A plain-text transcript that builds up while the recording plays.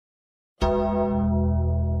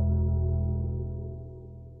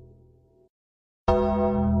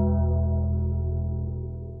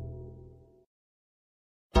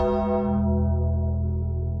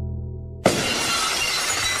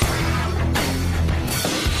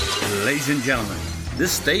Ladies and gentlemen, the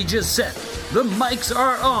stage is set. The mics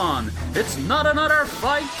are on. It's not another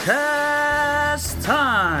Fightcast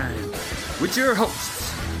time. With your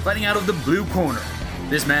hosts, fighting out of the blue corner.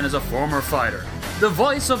 This man is a former fighter. The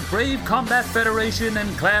voice of Brave Combat Federation and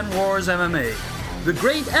Clan Wars MMA. The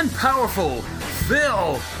great and powerful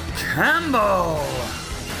Phil Campbell.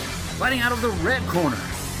 Fighting out of the red corner.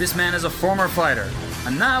 This man is a former fighter.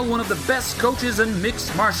 And now one of the best coaches in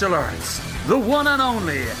mixed martial arts. The one and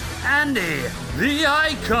only Andy, the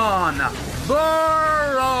Icon,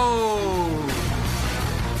 Burrows.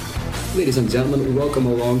 Ladies and gentlemen, welcome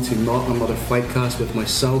along to Not Another Fightcast with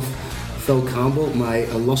myself, Phil Campbell, my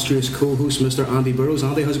illustrious co-host, Mr. Andy Burrows.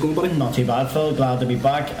 Andy, how's it going, buddy? Not too bad, Phil. Glad to be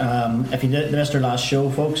back. If you missed our last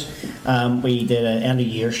show, folks, we did an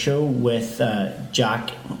end-of-year show with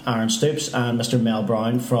Jack Aaron Stoops and Mr. Mel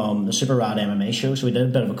Brown from the Super Rad MMA show. So we did a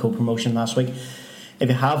bit of a co-promotion last week. If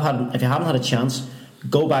you haven't had a chance,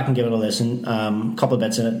 go back and give it a listen. A couple of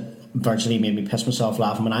bits in it virtually made me piss myself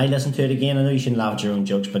laughing when I listened to it again. I know you shouldn't laugh at your own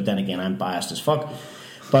jokes, but then again, I'm biased as fuck.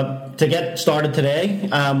 But to get started today,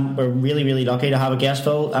 we're really, really lucky to have a guest,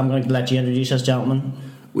 Phil. I'm going to let you introduce this gentleman.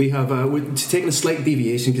 We have we're taking a slight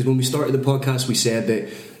deviation because when we started the podcast, we said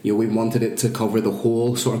that we wanted it to cover the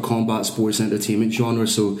whole sort of combat sports entertainment genre.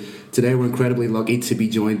 So today, we're incredibly lucky to be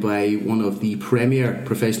joined by one of the premier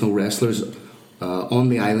professional wrestlers on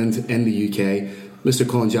the island in the UK, Mr.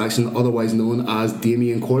 Colin Jackson, otherwise known as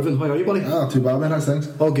Damien Corvin. How are you, buddy? Too bad, man. How's things?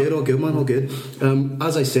 All good, man, all good.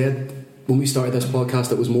 As I said, when we started this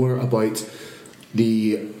podcast, it was more about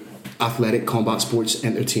the athletic combat sports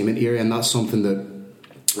entertainment area, and that's something that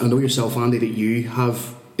I know yourself, Andy, that you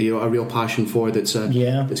have a real passion for. That's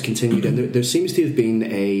continued, and there seems to have been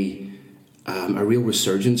a real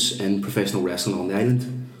resurgence in professional wrestling on the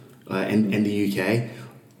island in the UK.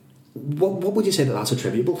 What would you say that's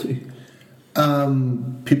attributable to?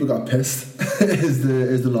 People got pissed is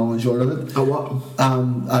the long and short of it. At what?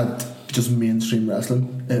 At just mainstream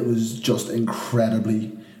wrestling. It was just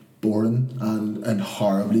incredibly boring and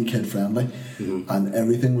horribly kid friendly, and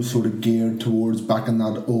everything was sort of geared towards back in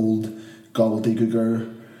that old gobbledygooker.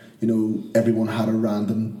 Everyone had a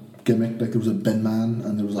random gimmick. Like there was a bin man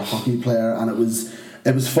and there was a hockey player, and it was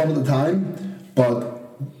fun at the time, but.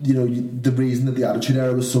 The reason that the Attitude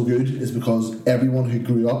Era was so good is because everyone who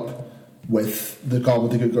grew up with the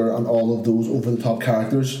gobbledygooker and all of those over-the-top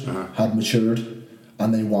characters had matured,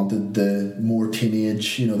 and they wanted the more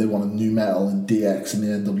teenage, they wanted new metal and DX and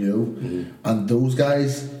the NWO, and those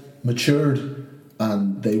guys matured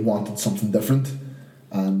and they wanted something different,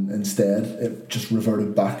 and instead it just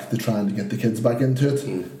reverted back to trying to get the kids back into it.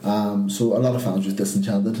 So a lot of fans were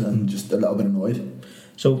disenchanted and just a little bit annoyed.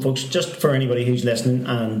 So, folks, just for anybody who's listening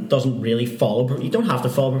and doesn't really follow, you don't have to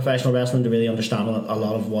follow professional wrestling to really understand a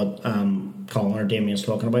lot of what Colin or Damien's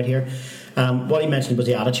talking about here. What he mentioned was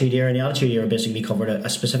the Attitude Era, and the Attitude Era basically covered a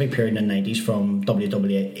specific period in the 90s from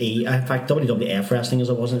WWE, in fact WWF wrestling as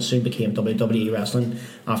it was, and it soon became WWE wrestling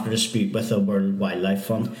after a dispute with the World Wildlife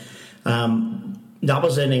Fund. That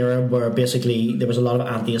was an era where basically there was a lot of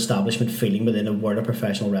anti-establishment feeling within the world of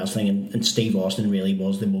professional wrestling, and Steve Austin really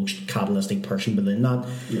was the most catalytic person within that.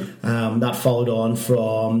 That followed on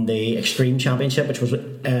from the Extreme Championship, which was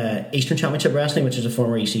Eastern Championship Wrestling, which is a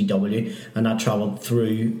former ECW, and that travelled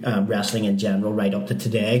through wrestling in general right up to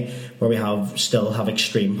today, where we still have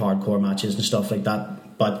extreme hardcore matches and stuff like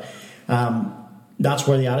that. But that's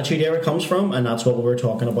where the Attitude Era comes from, and that's what we were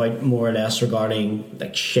talking about more or less regarding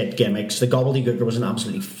like shit gimmicks. The gobbledygooker was an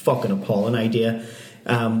absolutely fucking appalling idea,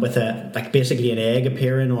 with basically an egg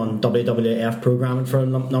appearing on WWF programming for a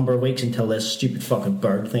number of weeks until this stupid fucking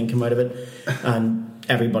bird thing came out of it, and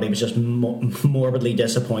everybody was just morbidly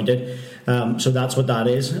disappointed. So that's what that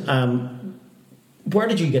is. Where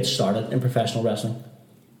did you get started in professional wrestling?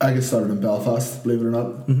 I got started in Belfast, believe it or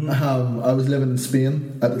not. I was living in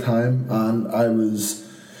Spain at the time, and I was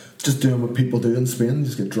just doing what people do in Spain,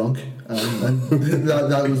 just get drunk, and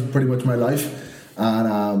that was pretty much my life.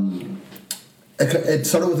 And it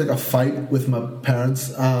sort of was like a fight with my parents,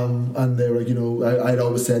 and they were like, I'd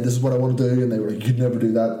always said this is what I want to do, and they were like, you'd never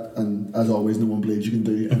do that. And as always, no one believes you can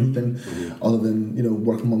do anything other than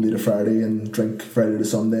work Monday to Friday and drink Friday to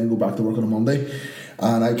Sunday and go back to work on a Monday.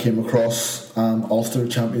 And I came across Ulster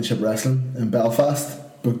Championship Wrestling in Belfast,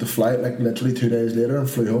 booked a flight like literally 2 days later and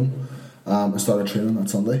flew home, and started training that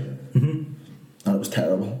Sunday. And it was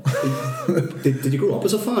terrible. Did you grow up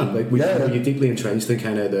as a fan? Were you deeply entrenched in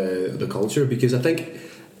kind of the culture? Because I think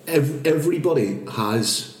everybody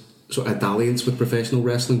has sort of a dalliance with professional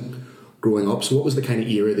wrestling. growing up. So what was the kind of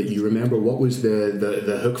era that you remember? What was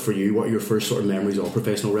the hook for you? What are your first sort of memories of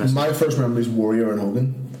professional wrestling? My first memory is Warrior and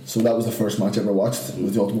Hogan. So that was the first match I ever watched. It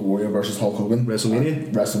was the Ultimate Warrior versus Hulk Hogan.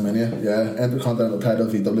 WrestleMania, yeah. Intercontinental title,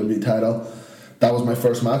 VWE title. That was my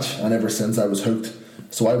first match, and ever since I was hooked.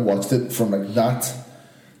 So I watched it from like that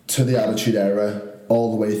to the Attitude Era,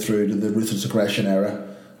 all the way through to the Ruthless Aggression era.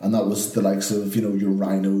 And that was the likes of, you know, your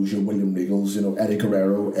Rhinos, your William Regals, you know, Eddie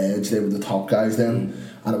Guerrero, Edge. They were the top guys then.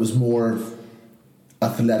 And it was more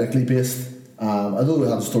athletically based. Although it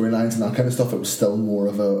had storylines and that kind of stuff, it was still more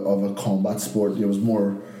of a combat sport. It was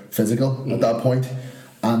more physical at that point.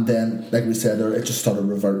 And then, like we said, it just started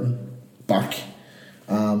reverting back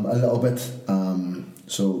a little bit.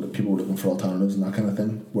 So people were looking for alternatives and that kind of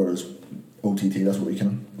thing. Whereas OTT, that's what we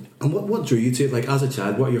can. And what drew you to it? Like, as a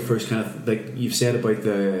child, what are your first kind of, like you've said about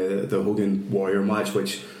the Hogan Warrior match,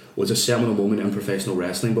 which was a seminal moment in professional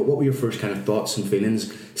wrestling, but what were your first kind of thoughts and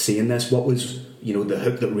feelings seeing this? What was, you know, the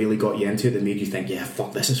hook that really got you into it, that made you think, yeah,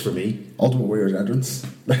 fuck, this is for me? Ultimate Warrior's entrance.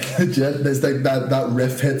 Like, there's like that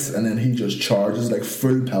riff hits, and then he just charges like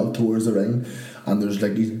full pelt towards the ring, and there's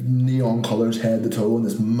like these neon colours head to toe and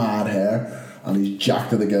this mad hair, and he's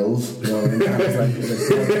jacked to the gills. You know what I mean? And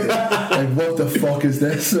it's like, what the fuck is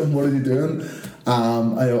this? And what are you doing?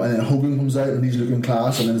 And then Hogan comes out and he's looking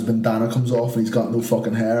class, and then his bandana comes off and he's got no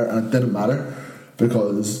fucking hair, and it didn't matter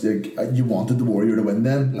because like, you wanted the Warrior to win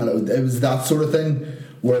then, and it was that sort of thing.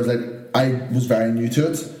 Whereas like I was very new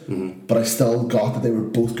to it, but I still got that they were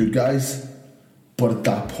both good guys. But at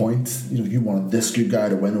that point, you know, you wanted this good guy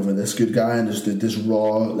to win over this good guy, and just this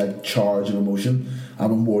raw like charge of emotion. And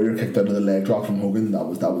when Warrior kicked out of the leg drop from Hogan, that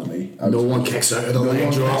was me. No one kicks out of the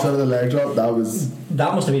leg drop.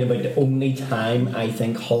 That must have been about the only time I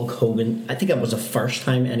think Hulk Hogan. I think that was the first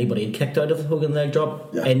time anybody had kicked out of the Hogan leg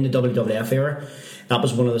drop in the WWF era. That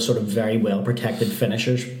was one of the sort of very well protected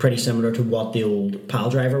finishers, pretty similar to what the old Pile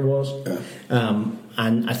Driver was. Yeah.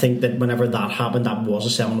 And I think that whenever that happened, that was a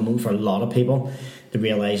seminal moment for a lot of people. To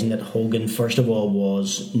realising that Hogan, first of all,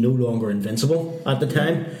 was no longer invincible at the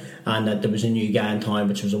time, and that there was a new guy in town,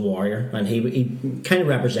 which was a Warrior, and he kind of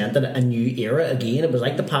represented a new era again. It was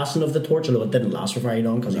like the passing of the torch, although it didn't last for very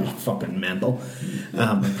long because he was fucking mental.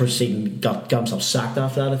 Proceeding got himself sacked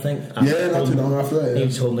after that, I think. Not too long after that. He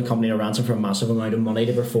was holding the company a ransom for a massive amount of money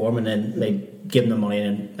to perform, and then they gave him the money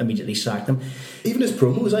and then immediately sacked him. Even his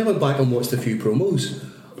promos, I went back and watched a few promos,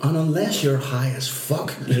 and unless you're high as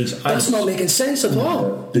fuck, that's not making sense at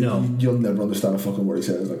all. No, you'll never understand a fucking word he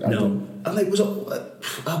says. Like, no. And like,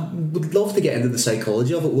 I would love to get into the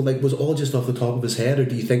psychology of it. Like, was it all just off the top of his head, or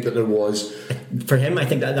do you think that there was? For him, I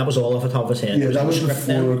think that was all off the top of his head. Yeah, that was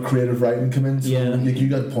before creative writing came in. So yeah, like, you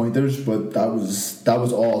got pointers, but that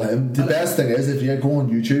was all him. The best thing is if you go on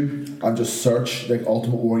YouTube and just search like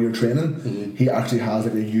Ultimate Warrior training, he actually has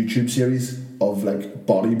like a YouTube series of like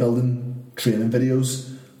bodybuilding training videos.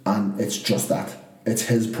 And it's just that. It's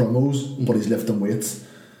his promos, but he's lifting weights.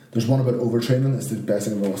 There's one about overtraining. It's the best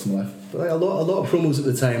thing I've ever watched in my life. But like a lot of promos at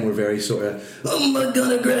the time were very sort of, I'm not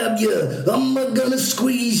gonna grab you, I'm not gonna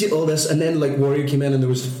squeeze you, all this. And then like Warrior came in and there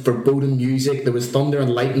was foreboding music, there was thunder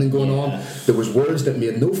and lightning going on, there was words that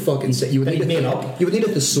made no fucking sense. You would need a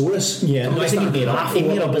thesaurus. Yeah, I think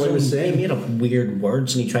he made up weird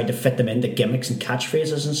words, and he tried to fit them into gimmicks and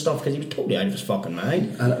catchphrases and stuff because he was totally out of his fucking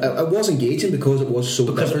mind. And it was engaging because it was so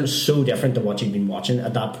different. It was so different to what you'd been watching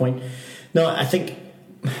at that point. No, I think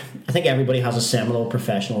everybody has a seminal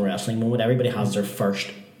professional wrestling moment. Everybody has their first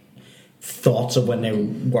thoughts of when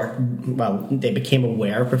they became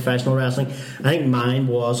aware of professional wrestling. I think mine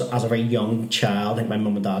was as a very young child. I think my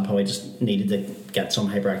mum and dad probably just needed to get some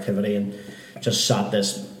hyperactivity and just sat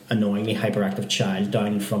this annoyingly hyperactive child down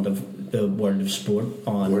in front of the World of Sport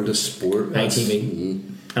on ITV.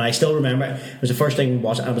 And I still remember it was the first thing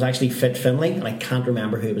I was actually Fit Finlay, and I can't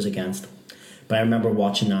remember who it was against. But I remember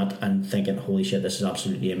watching that and thinking, holy shit, this is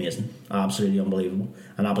absolutely amazing, absolutely unbelievable.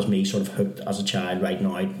 And that was me sort of hooked as a child right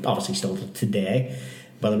now, obviously still today.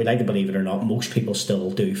 Whether we like to believe it or not, most people still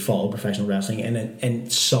do follow professional wrestling in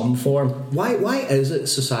some form. Why is it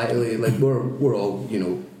societally, like we're all, you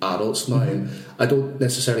know, adults now, and I don't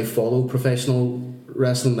necessarily follow professional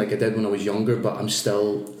wrestling like I did when I was younger, but I'm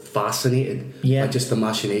still fascinated by just the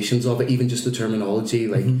machinations of it, even just the terminology,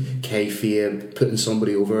 like kayfabe, putting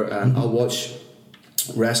somebody over. And I'll watch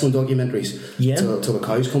wrestling documentaries till the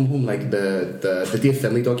cows come home, like the Dave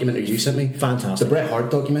Finlay documentary you sent me, fantastic. The Bret Hart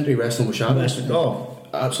documentary, Wrestling with Shadows,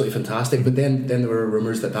 absolutely fantastic. But then there were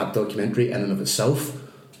rumours that documentary in and of itself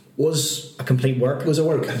was a complete work. Was a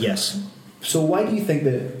work. Yes. So why do you think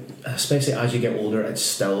that, especially as you get older, it's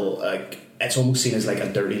still like, it's almost seen as like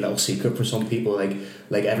a dirty little secret for some people,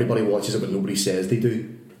 like everybody watches it but nobody says they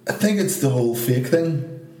do? I think it's the whole fake thing.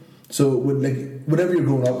 So whenever you're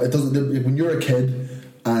growing up, it doesn't. When you're a kid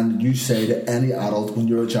and you say to any adult when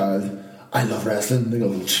you're a child, "I love wrestling," they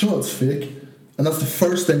go, "Sure, it's fake." And that's the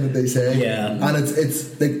first thing that they say. Yeah. And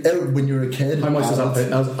it's like when you're a kid. How much does that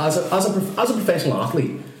as a professional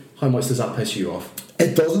athlete? How much does that piss you off?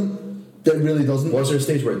 It doesn't. It really doesn't. Was there a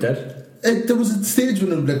stage where it did? There was a stage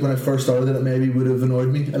when I first started it maybe would have annoyed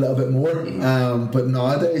me a little bit more, but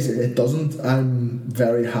nowadays it doesn't. I'm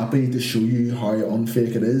very happy to show you how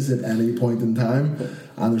unfake it is at any point in time,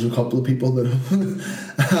 and there's a couple of people that have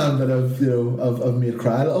made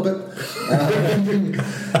cry a little bit,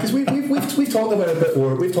 because we've talked about it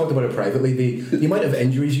before. We've talked about it privately. The amount of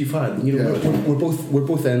injuries you've had. We're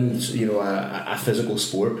both in a physical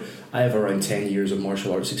sport. I have around 10 years of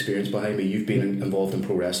martial arts experience behind me. You've been involved in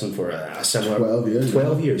pro wrestling for a similar 12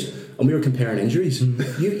 years, and we were comparing injuries.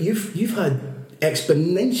 You've had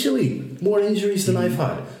exponentially more injuries than I've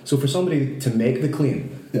had. So for somebody to make the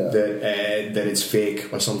claim that it's fake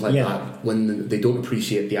or something like that, when they don't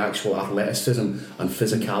appreciate the actual athleticism and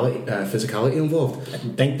physicality involved, I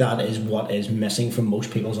think that is what is missing from most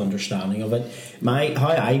people's understanding of it. How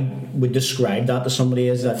I would describe that to somebody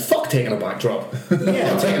is that fuck taking a backdrop.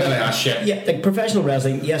 Yeah, taking an ass shit. Yeah, like professional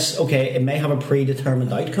wrestling. Yes, okay, it may have a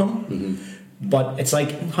predetermined outcome, but it's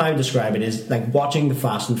like how I describe it is like watching the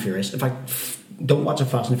Fast and Furious. If I don't watch a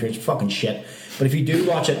Fast and Furious, fucking shit. But if you do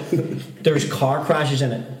watch it, there's car crashes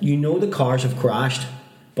in it. You know the cars have crashed,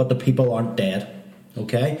 but the people aren't dead.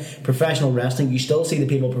 Okay? Professional wrestling, you still see the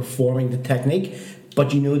people performing the technique,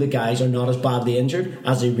 but you know the guys are not as badly injured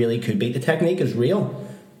as they really could be. The technique is real,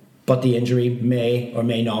 but the injury may or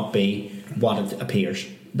may not be what it appears.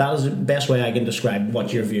 That is the best way I can describe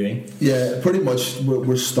what you're viewing. Yeah, pretty much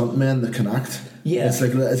we're stuntmen that can act. Yeah, it's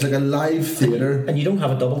like a live theatre, and you don't have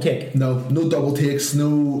a double take. No double takes,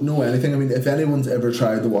 no anything. I mean, if anyone's ever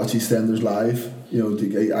tried to watch EastEnders live,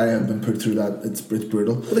 I have been put through that. It's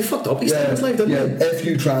brutal. Well, they fucked up EastEnders live, didn't they? If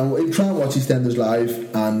you try and watch EastEnders live,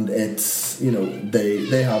 and it's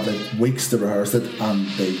they have like weeks to rehearse it, and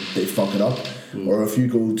they fuck it up. Or if you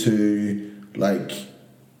go to like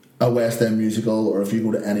a West End musical, or if you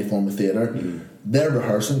go to any form of theatre, they're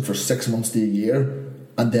rehearsing for 6 months to a year.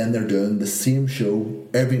 And then they're doing the same show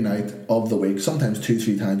every night of the week, sometimes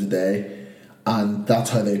 2-3 times a day, and that's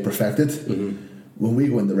how they perfect it. When we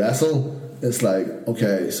go in the wrestle, it's like,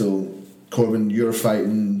 okay, so Corbin, you're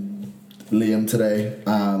fighting Liam today.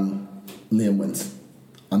 Liam wins,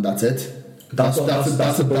 and that's it. That's the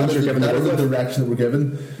direction that we're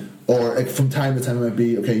given. Or like, from time to time, it might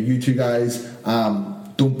be, okay, you two guys,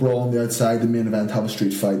 don't brawl on the outside. The main event, have a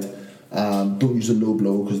street fight. Don't use a low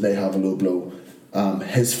blow because they have a low blow.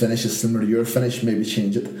 His finish is similar to your finish, maybe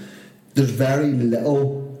change it. There's very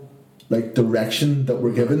little like direction that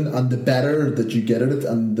we're given, and the better that you get at it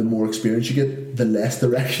and the more experience you get, the less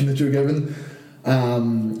direction that you're given.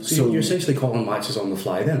 So you're essentially calling matches on the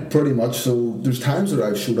fly then? Pretty much. So there's times where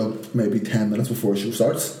I've showed up maybe 10 minutes before a show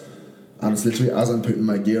starts, and it's literally as I'm putting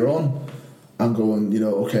my gear on, I'm going,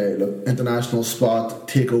 okay, look, international spot,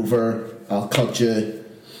 take over, I'll cut you,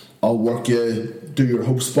 I'll work you, do your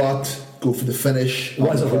hope spot, go for the finish.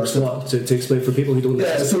 What is a hope spot? To explain for people who don't know.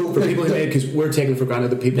 So for people who may, because we're taking for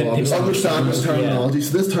granted that people understand this terminology. Yeah.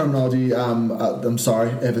 So this terminology, I'm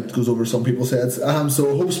sorry if it goes over some people's heads. So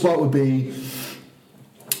a hope spot would be,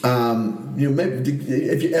 maybe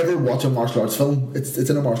if you ever watch a martial arts film, it's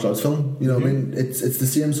in a martial arts film. You know what I mean? It's the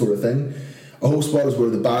same sort of thing. A hope spot is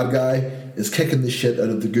where the bad guy is kicking the shit out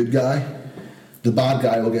of the good guy. The bad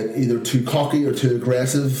guy will get either too cocky or too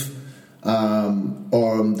aggressive.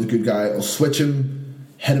 Or the good guy will switch him,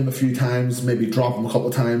 hit him a few times, maybe drop him a couple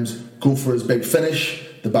of times, go for his big finish.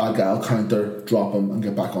 The bad guy will counter, drop him, and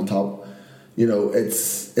get back on top.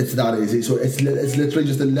 It's that easy. So it's literally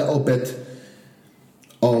just a little bit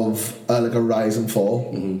of like a rise and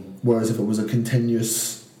fall. Whereas if it was a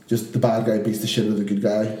continuous, just the bad guy beats the shit out of the good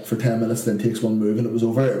guy for 10 minutes, then takes one move and it was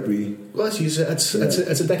over, it'd be... Well,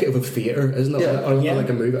 it's indicative of theatre, isn't it? Yeah. Or like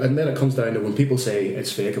a movie. And then it comes down to when people say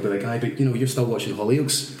it's fake, I'll be like, but you're still watching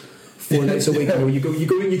Hollyoaks 4 nights a week. You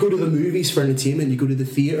go to the movies for entertainment, you go to the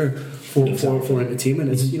theatre for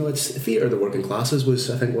entertainment. It's it's theatre of the working classes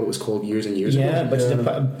was, I think, what it was called years and years ago. Yeah, but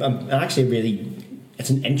it's actually really... It's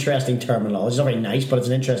an interesting terminology. It's not very nice, but it's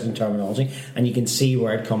an interesting terminology, and you can see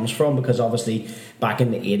where it comes from, because obviously back in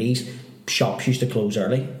the 80s, shops used to close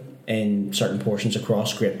early in certain portions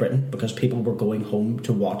across Great Britain because people were going home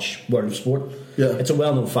to watch World of Sport. Yeah. It's a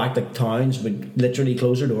well-known fact that towns would literally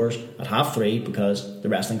close their doors at 3:30 because the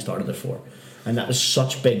wrestling started at 4. And that was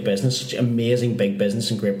such big business, such amazing big business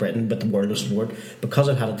in Great Britain with the World of Sport, because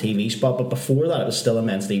it had a TV spot. But before that, it was still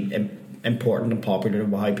immensely important and popular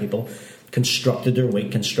about how people constructed their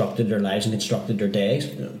week, constructed their lives, and constructed their days.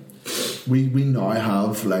 Yeah. We now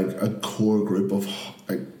have like a core group of,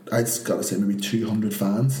 like, I'd gotta say maybe 200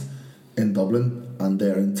 fans in Dublin, and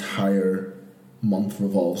their entire month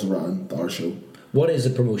revolves around our show. What is the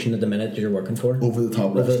promotion at the minute you're working for? Over the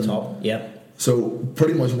Top Over the Wrestling. Top, yeah. So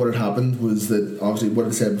pretty much what had happened was that, obviously what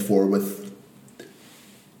I said before, with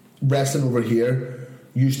wrestling over here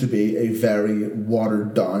used to be a very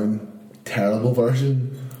watered down, terrible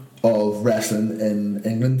version of wrestling in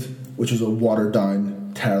England, which was a watered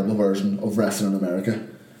down, terrible version of wrestling in America.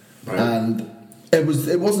 Right. And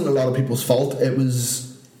it wasn't a lot of people's fault. It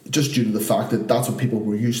was just due to the fact that that's what people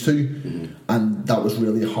were used to, and that was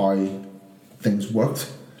really how things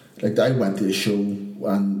worked. Like, I went to a show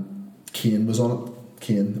and Kane was on it.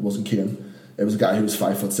 Kane, it wasn't Kane. It was a guy who was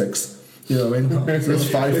 5'6". You know what I mean? So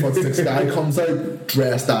this 5'6" guy comes out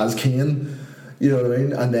dressed as Kane. You know what I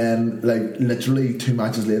mean? And then, like, literally 2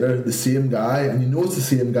 matches later, the same guy, and you know it's the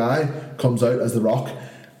same guy, comes out as The Rock.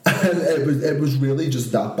 And it was really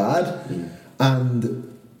just that bad.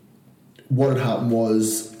 And what had happened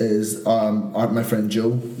is my friend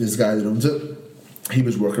Joe, this guy that owns it, he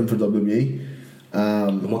was working for WWE.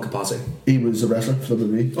 In what capacity? He was a wrestler for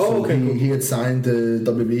WWE. Oh, okay, cool. He had signed to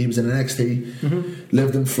WWE. He was in NXT,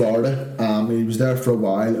 lived in Florida. He was there for a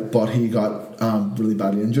while, but he got really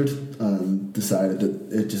badly injured and decided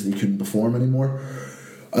that he couldn't perform anymore.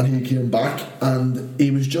 And he came back, and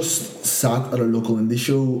he was just sat at a local indie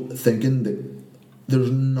show thinking that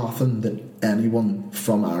there's nothing that anyone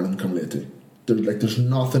from Ireland can relate to. There's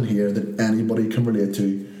nothing here that anybody can relate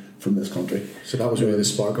to from this country. So that was really the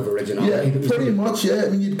spark of originality. Yeah, pretty much. Yeah, I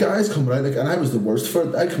mean, you guys come out, like, and I was the worst for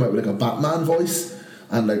it. I'd come out with like a Batman voice,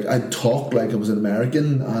 and like I'd talk like I was an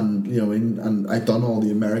American, and you know, and I'd done all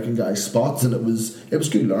the American guys' spots, and it was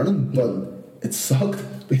good learning, but it sucked.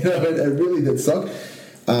 You know, it really did suck.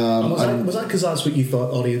 Was that because that's what you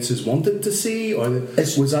thought audiences wanted to see, or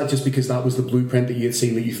was that just because that was the blueprint that you had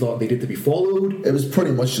seen that you thought needed to be followed? It was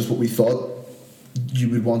pretty much just what we thought you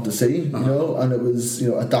would want to see, you know, and it was, you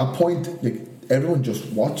know, at that point, like, everyone just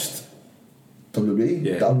watched WWE.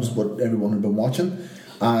 Yeah. That was what everyone had been watching,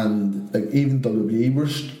 and like even WWE were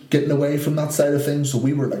getting away from that side of things, so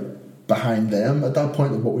we were like behind them at that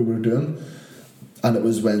point of what we were doing. And it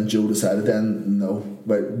was when Joe decided then, no,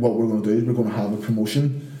 right, what we're going to do is we're going to have a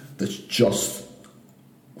promotion that's just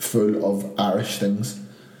full of Irish things.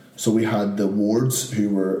 So we had the Wards, who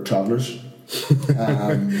were travellers.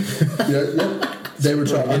 They were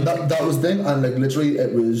and that was the thing. And like literally,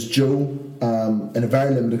 it was Joe in a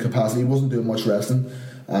very limited capacity. He wasn't doing much wrestling,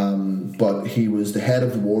 but he was the head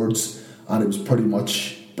of the Wards, and it was pretty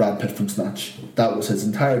much Brad Pitt from Snatch. That was his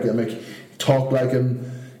entire gimmick. He talked like him.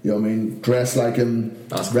 You know what I mean? Dress like him,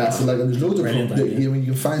 wrestle like him. There's loads of you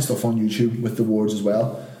can find stuff on YouTube with the Wards as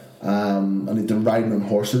well. And they're riding on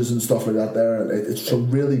horses and stuff like that there. It's some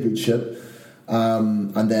really good shit.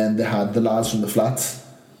 And then they had the lads from the Flats,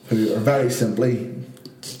 who are very simply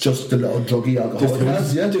just the little druggy alcoholic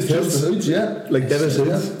lads. Yeah, just the hoods, yeah. Like Dennis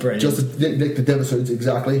Hoods. Yeah. Just like the Dennis Hoods,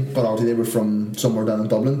 exactly. But obviously they were from somewhere down in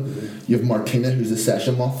Dublin. You have Martina, who's a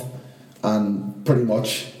session moth, and pretty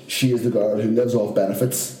much she is the girl who lives off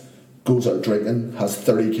benefits, goes out drinking, has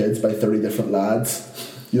 30 kids by 30 different lads.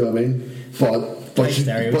 You know what I mean? But she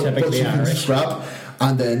can scrap.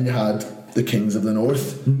 And then you had the Kings of the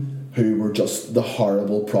North, who were just the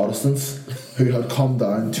horrible Protestants who had come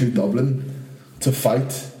down to Dublin to fight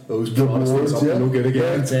those the Protestants Wards, no good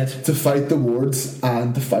again. to fight the Wards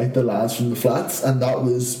and to fight the lads from the Flats. And that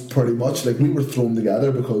was pretty much like we were thrown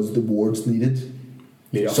together because the Wards needed.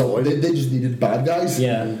 So they just needed bad guys.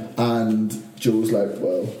 Yeah. And Joe was like,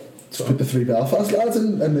 well, let's put the 3 Belfast lads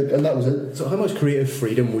in, and that was it. So how much creative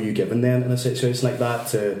freedom were you given then in a situation like that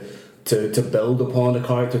to build upon a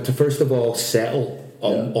character, to first of all settle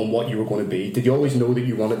on what you were going to be? Did you always know that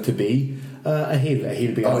you wanted to be a heel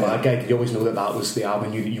being a bad guy? Did you always know that was the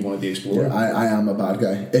avenue that you wanted to explore? Yeah, I am a bad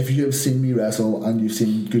guy. If you have seen me wrestle and you've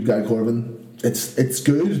seen Good Guy Corbin, it's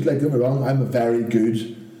good. Like, don't get me wrong, I'm a very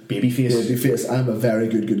good babyface. I'm a very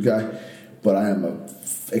good guy, but I am a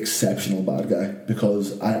exceptional bad guy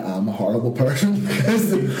because I am a horrible person.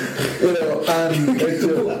 You know, and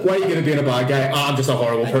why are you going to be a bad guy? I'm just a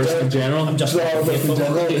horrible person in general. I'm just a horrible person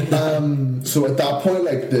in general. So at that point,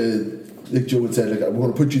 like Joe would say, like, we're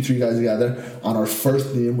going to put you 3 guys together, and our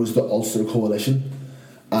first name was the Ulster Coalition,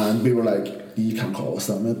 and we were like, you can't call us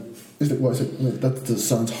that, man. He's like, what is it? That just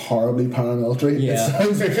sounds horribly paramilitary. Yeah.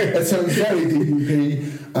 It sounds very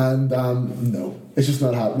DUP, and no, it's just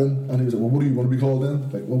not happening. And he was like, well, what do you want to be called then?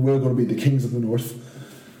 Like, well, we're going to be the Kings of the North.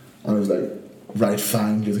 And I was like, right,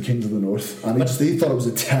 fine, you're the Kings of the North. And he thought it was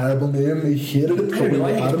a terrible name. He hated it. I don't know,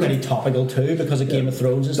 I think it's adamant. pretty topical too because of Game of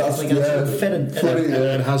Thrones and stuff like that. So it fitted.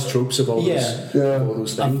 It has tropes of all all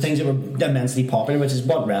those And things. things that were immensely popular, which is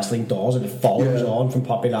what wrestling does, and it follows on from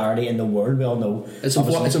popularity in the world. We all know It's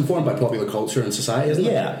informed by popular culture and society, isn't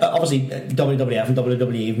it? Yeah, obviously WWF and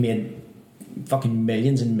WWE have made fucking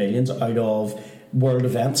millions and millions out of world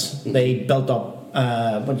events. They built up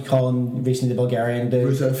what do you call him recently, the Bulgarian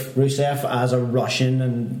dude, Rusev as a Russian,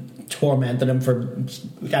 and tormented him for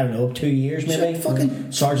I don't know 2 years maybe.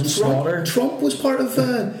 Fucking Sergeant Slaughter. Trump was part of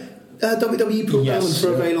WWE programming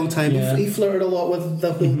for a very long time. Yeah. He flirted a lot with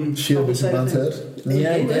the whole Shield side of man's things. head.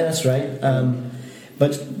 Yeah, that's right.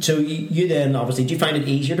 But so you then obviously, do you find it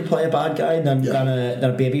easier to play a bad guy than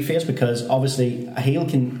a baby face? Because obviously a heel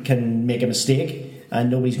can make a mistake and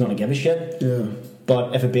nobody's going to give a shit. Yeah.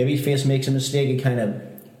 But if a baby face makes a mistake, it kind of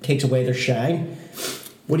takes away their shine.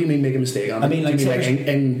 What do you mean make a mistake? I mean, like, do you mean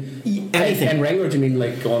like anything. in ring, or do you mean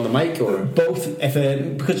like on the mic, or Both.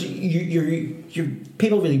 Because you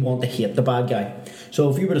people really want to hate the bad guy. So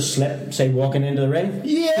if you were to slip, say walking into the ring,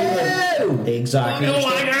 exactly,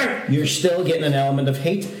 you're still getting an element of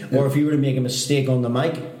hate. Or if you were to make a mistake on the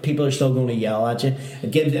mic, people are still going to yell at you.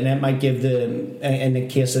 It might give in the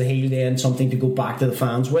case of the heel, then something to go back to the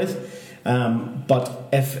fans with. But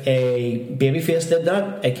if a babyface did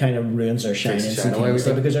that, it kind of ruins their shine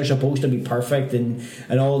instantaneously, because they're supposed to be perfect and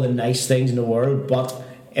all the nice things in the world. But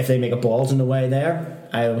if they make a balls in the way there,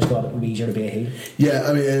 I always thought it would be easier to be a heel. Yeah,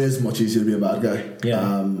 I mean, it is much easier to be a bad guy.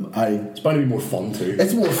 Yeah. it's bound to be more fun too.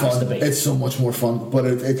 It's more fun. It's so much more fun, but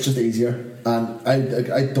it's just easier. And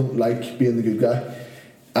I don't like being the good guy.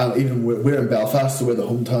 Even we're in Belfast, so we're the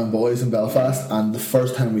hometown boys in Belfast. And the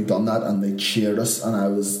first time we done that, and they cheered us, and I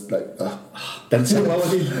was like, Didn't sit well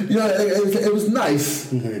with you. you know, it was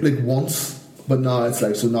nice, like once, but now it's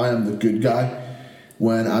like, so now I'm the good guy.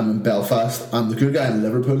 When I'm in Belfast, I'm the good guy in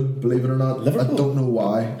Liverpool, believe it or not. Liverpool? I don't know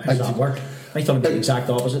why. How does that work? I thought it'd be the exact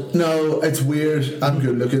opposite. No, it's weird. I'm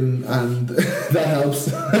good looking, and that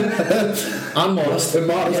helps. I'm modest. I'm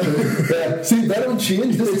modest. Yeah. See, they don't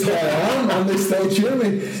change. This is how I am, and they still cheer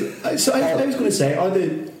me. So I was going to say,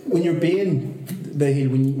 when you're being the heel,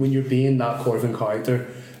 when you're being that Corvin character,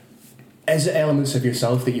 is it elements of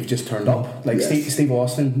yourself that you've just turned up? Like Steve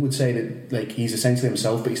Austin would say that, like, he's essentially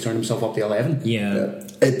himself, but he's turned himself up to 11. Yeah.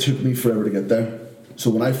 It took me forever to get there. So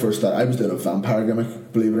when I first started, I was doing a vampire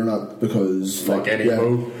gimmick, believe it or not, because Like Eddie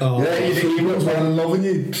Mo. True Blood was loving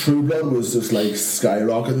you. True Blood was just like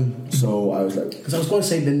skyrocketing. So I was like, Because I was going to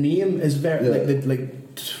say the name is very like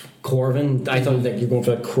Corvin, I thought that you're going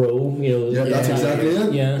for a crow, you know. yeah, that's exactly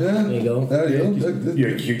it. Yeah, there you go. There you go.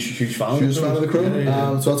 you're a huge fan. Huge fan of the crow.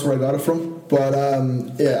 So that's where I got it from. But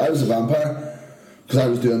I was a vampire. Because I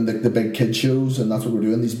was doing the big kid shows, and that's what we're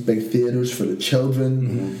doing, these big theatres for the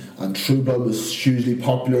children. And True Blood was hugely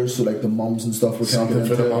popular, so like the mums and stuff were Something coming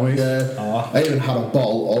for the mummies. Yeah. I even had a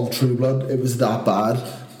ball of True Blood. It was that bad.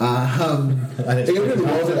 It really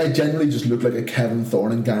was. I genuinely just looked like a Kevin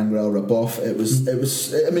Thorne and Gangrel ripoff. It was.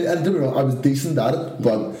 I mean, and don't get me wrong, I was decent at it,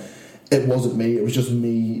 but it wasn't me. It was just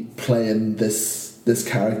me playing this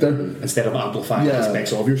character instead of amplifying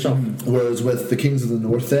aspects of yourself. Whereas with the Kings of the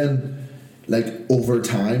North, then, like, over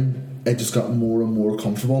time, it just got more and more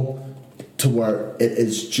comfortable to where it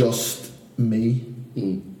is just me,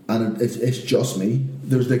 and it's just me.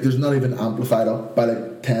 There's not even amplified up by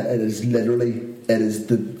like 10. It is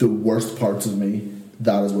the worst parts of me.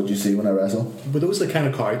 That is what you see when I wrestle. Were those the kind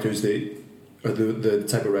of characters that, or the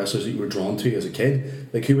type of wrestlers that you were drawn to as a kid?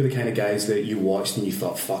 Like, who were the kind of guys that you watched and you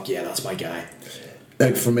thought, fuck yeah, that's my guy?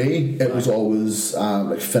 Like, for me, it was always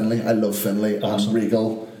like Finlay. I love Finlay and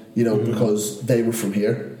Regal, you know, because they were from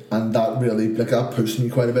here, and that really, like, that pushed me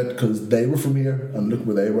quite a bit because they were from here and look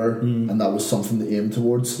where they were, and that was something to aim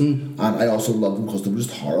towards. And I also loved them because they were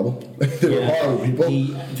just horrible. They were horrible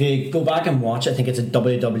people. If you go back and watch, I think it's a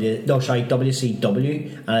WCW,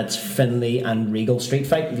 and it's Finlay and Regal street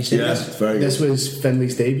fight. Have you seen this? It's very good. This was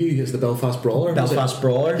Finlay's debut as the Belfast Brawler.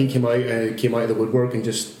 He came out of the woodwork and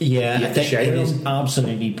just I think it is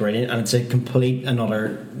absolutely brilliant, and it's a complete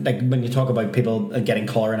another, like, when you talk about people getting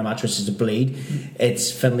collar in a match, which is a bleed,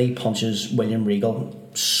 it's Finlay punches William Regal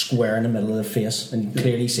square in the middle of the face, and you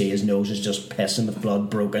clearly see his nose is just pissing with blood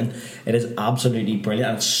broken. It is absolutely brilliant,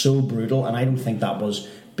 and it's so brutal, and I don't think that was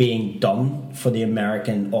being done for the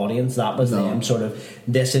American audience. That was them sort of,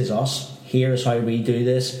 this is us, here's how we do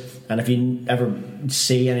this. And if you ever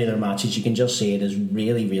see any of their matches, you can just see it is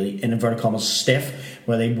really, really, in inverted commas, stiff,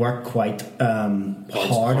 where they work quite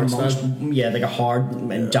hard amongst, like a hard,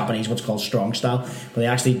 in Japanese what's called strong style, where they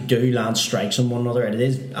actually do land strikes on one another, and it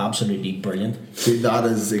is absolutely brilliant. See, that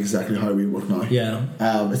is exactly how we work now. Yeah.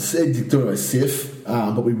 It's safe,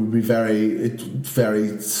 but we would be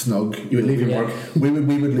very snug. You would leave your work. We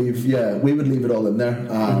would leave it all in there,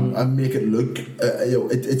 and make it look.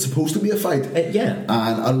 It's supposed to be a fight.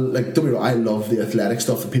 And don't get me wrong, I love the athletic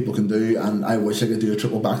stuff that people can do, and I wish I could do a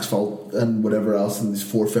triple back fault and whatever else, and these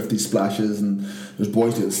 450 splashes, and there's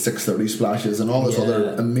boys doing 630 splashes and all this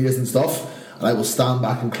other amazing stuff. And I will stand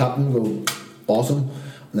back and clap and go, awesome.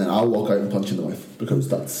 And then I'll walk out and punch in the mouth, because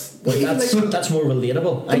that's more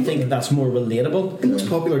relatable. I think that's more relatable. The most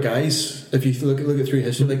popular guys, if you look at through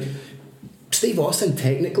history, like Steve Austin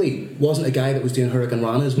technically wasn't a guy that was doing Hurricane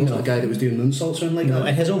Ranas, wasn't a guy that was doing moonsaults or anything like that.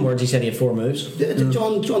 In his own words, he said he had 4 moves.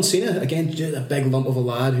 John Cena, again, a big lump of a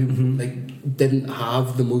lad who didn't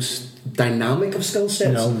have the most dynamic of skill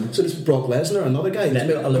sets. So this Brock Lesnar, another guy,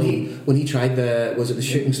 when he tried the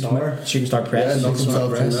shooting star press, knocked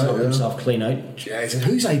himself clean out.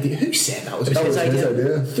 Whose idea? Who said that? It was his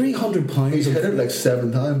idea. 300 pounds. He's hit it like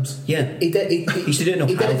 7 times. Yeah, he used to do it in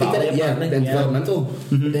Ohio Valley. Developmental.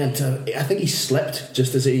 Then I think he slipped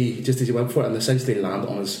just as he went for it, and essentially landed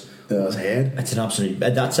on his head. It's an absolute.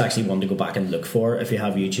 That's actually one to go back and look for if you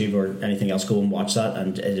have YouTube or anything else. Go and watch that,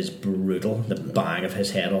 and it is brutal. The bang of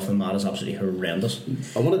his head off the mat is absolutely horrendous.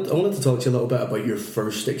 I wanted to talk to you a little bit about your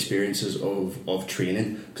first experiences of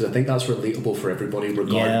training, because I think that's relatable for everybody,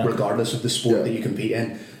 regardless of the sport that you compete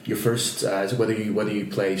in. Your first, whether you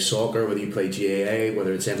play soccer, whether you play GAA,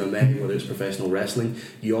 whether it's MMA, whether it's professional wrestling,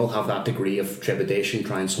 you all have that degree of trepidation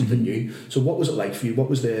trying something new. So what was it like for you? What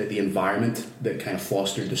was the environment that kind of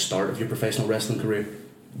fostered the start of your professional wrestling career?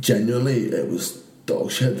 Genuinely, it was dog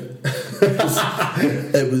shit.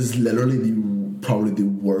 It was literally probably the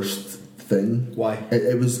worst thing. Why?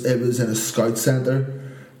 It was in a scout centre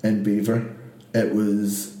in Beaver. It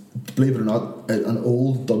was, believe it or not, an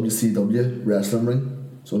old WCW wrestling ring.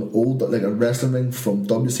 So an old, like a wrestling ring from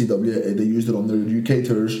WCW. They used it on their UK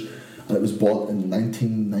tours, and it was bought in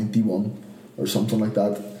 1991 or something like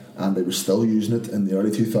that, and they were still using it in the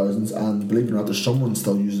early 2000s, and believe it or not, there's someone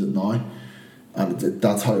still uses it now, and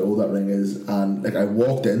that's how old that ring is. And like, I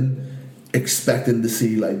walked in expecting to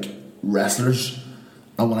see like wrestlers,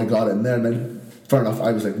 and when I got in there, and fair enough,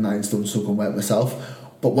 I was like 9 stone soaking wet myself,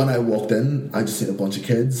 but when I walked in, I just seen a bunch of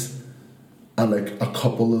kids and like a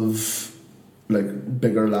couple of like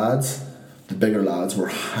bigger lads. The bigger lads were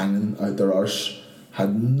hanging out their arse,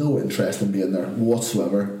 had no interest in being there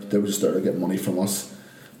whatsoever. They were just there to get money from us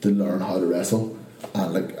to learn how to wrestle.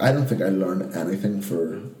 And like, I don't think I learned anything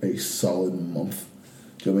for a solid month.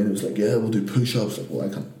 Do you know what I mean? It was like, yeah, we'll do push-ups. Like, well,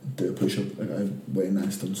 I can't do a push-up. Like, I weigh 9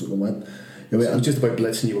 stone soaking wet. You know, so it was just about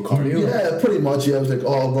blitzing you with cardio? Yeah, pretty much. Yeah, I was like,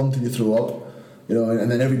 oh, I'll run till you throw up. You know,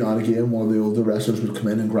 and then every now and again, one of the older wrestlers would come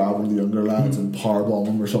in and grab one of the younger lads and powerbomb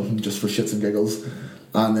them or something, just for shits and giggles.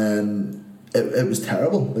 And then it was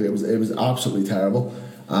terrible. Like, it was absolutely terrible.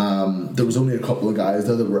 There was only a couple of guys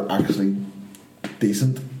there that were actually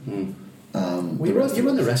decent. You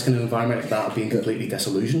run the risk in an environment like that of being completely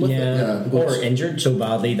disillusioned with it. Or injured so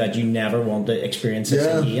badly that you never want to experience this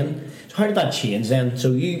again. So how did that change then?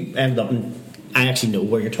 So you ended up in, I actually know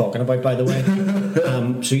where you're talking about, by the way.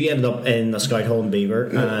 So you ended up in the Scout Hall in Beaver,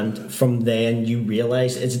 and from then you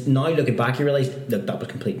realised, now looking back, you realised that was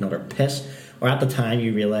complete and utter piss, or at the time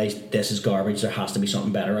you realised this is garbage, there has to be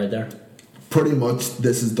something better out there? Pretty much,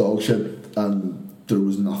 this is dog shit, and there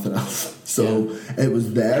was nothing else. So it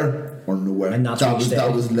was there or nowhere. And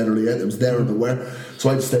that was literally it. It was there or nowhere. So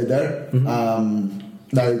I just stayed there.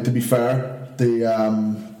 Now, to be fair,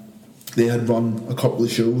 they had run a couple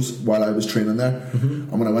of shows while I was training there,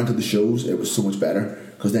 and when I went to the shows, it was so much better,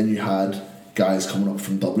 because then you had guys coming up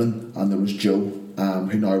from Dublin, and there was Joe,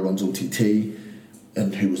 who now runs OTT,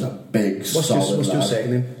 and who was a big solid lad. What's your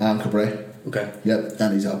second name? Cabray. Okay. Yep,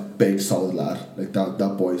 and he's a big solid lad. Like,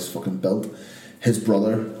 that boy's fucking built. His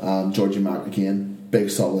brother, Georgie Mack, again, big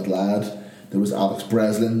solid lad. There was Alex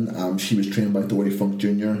Breslin, she was trained by Dory Funk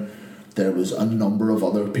Jr. There was a number of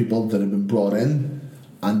other people that had been brought in.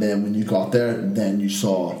 And then when you got there, then you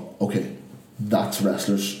saw, okay, that's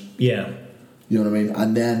wrestlers. Yeah. You know what I mean?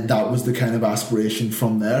 And then that was the kind of aspiration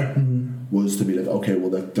from there, was to be like, okay,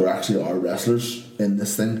 well, there actually are wrestlers in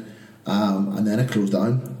this thing. And then it closed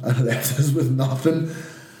down, and it left us with nothing.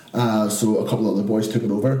 So a couple of other boys took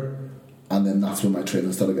it over. and then that's when my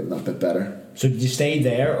training started getting that bit better. So did you stay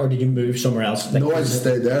there, or did you move somewhere else? No, I just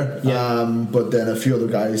stayed there. Yeah. But then a few other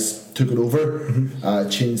guys took it over,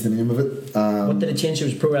 changed the name of it. What did it change? It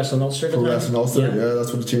was Pro Wrestling Ulster. Pro Wrestling Ulster, yeah,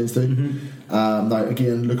 that's what it changed to. Now,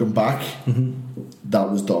 again, looking back, that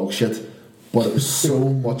was dog shit, but it was so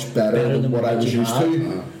much better than what I was used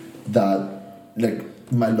to, that like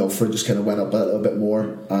my love for it just kind of went up a little bit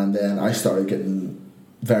more, and then I started getting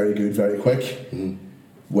very good very quick.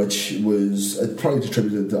 Which was probably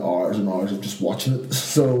attributed to hours and hours of just watching it.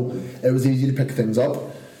 So it was easy to pick things up.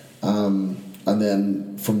 And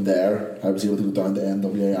then from there, I was able to go down to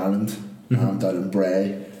NWA Ireland, down in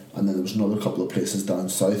Bray. And then there was another couple of places down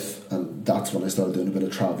south. And that's when I started doing a bit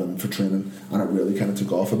of travelling for training. And it really kind of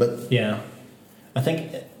took off a bit. Yeah. I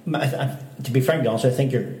think, to be frankly honest, I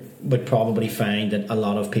think you would probably find that a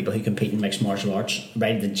lot of people who compete in mixed martial arts,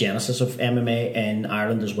 right at the genesis of MMA in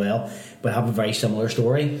Ireland as well, would have a very similar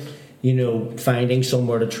story. You know, finding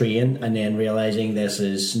somewhere to train and then realising this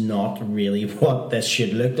is not really what this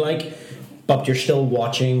should look like, but you're still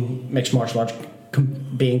watching mixed martial arts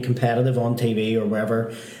being competitive on TV or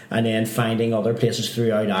wherever, and then finding other places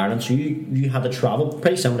throughout Ireland. So you had to travel,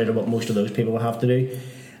 pretty similar to what most of those people will have to do.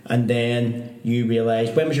 And then you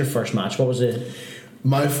realise, when was your first match? What was it?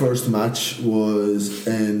 My first match was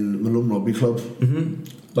in Malone Rugby Club.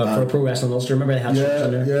 But for Pro Wrestling Ulster, remember they had something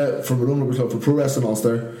in there? Yeah, for Malone Rugby Club, for Pro Wrestling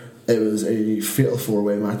Ulster, it was a fatal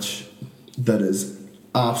 4-way match that is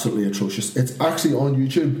absolutely atrocious. It's actually on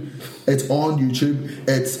YouTube. It's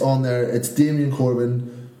on there. It's Damien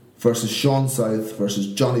Corbin versus Sean South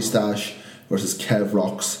versus Johnny Stash versus Kev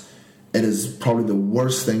Rocks. It is probably the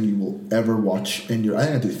worst thing you will ever watch in your... I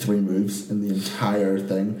think I do 3 moves in the entire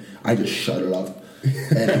thing. I just shut it up.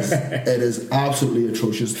 It is absolutely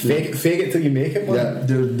atrocious. Fake it till you make it, man. Yeah,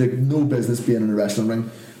 there's no business being in a wrestling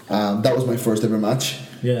ring. That was my first ever match.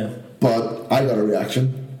 Yeah. But I got a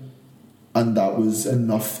reaction, and that was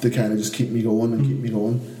enough to kind of just keep me going and keep me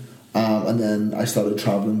going. And then I started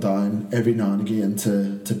travelling down every now and again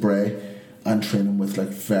to Bray and training with like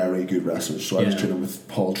very good wrestlers. So I was training with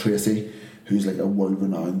Paul Tracy, who's like a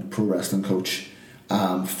world-renowned pro wrestling coach.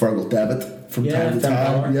 Fergal Devitt from time to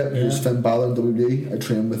time. Who's Finn Balor in WWE. I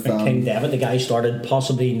trained with King Devitt, the guy started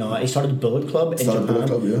he started Bullet Club in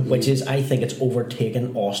Japan, which is, I think it's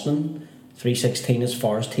overtaken Austin 316 as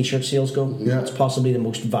far as t-shirt sales go. It's possibly the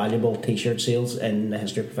most valuable t-shirt sales in the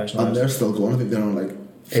history of professional wrestling. And they're still going. I think they're on like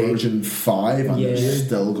version 5 and they're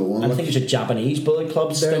still going. I think it's a Japanese Bullet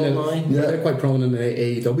Club still now. They're quite prominent in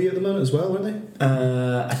AEW at the minute as well, aren't they?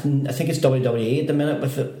 I think it's WWE at the minute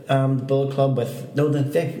with the Bullet Club. With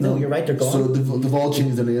no, you're right, they're gone. So they've all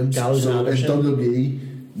changed their names. Gallows so in WWE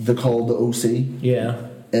they're called the OC. Yeah.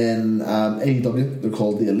 In AEW they're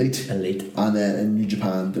called the Elite. And then in New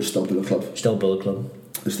Japan they're still Bullet Club. Still Bullet Club.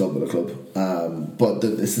 They're still Bullet Club. But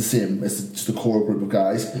it's the same. It's just a core group of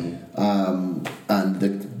guys. And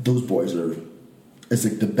those boys are... It's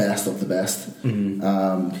like the best of the best.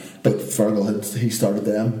 But Fergal he started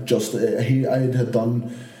them. I had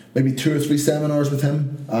done maybe 2 or 3 seminars with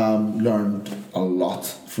him. Learned a lot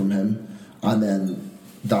from him, and then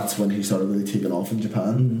that's when he started really taking off in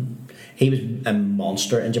Japan. He was a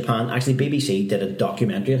monster in Japan. Actually, BBC did a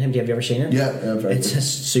documentary on him. Have you ever seen it? Yeah, very it's good. a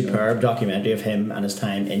superb documentary of him and his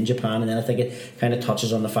time in Japan. And then I think it kind of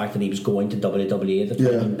touches on the fact that he was going to WWE at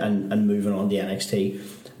the time and moving on to NXT.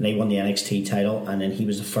 And he won the NXT title, and then he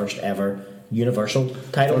was the first ever Universal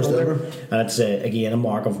title holder. And it's again a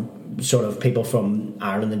mark of sort of people from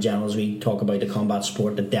Ireland in general, as we talk about the combat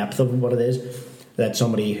sport, the depth of what it is. That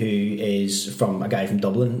somebody who is from a guy from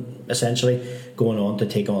Dublin, essentially, going on to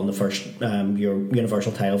take on the first your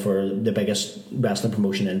Universal title for the biggest wrestling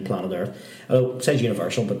promotion in planet Earth. Although it says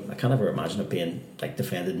Universal, but I can't ever imagine it being like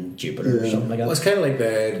defended in Jupiter or something like that. Well, it's kind of like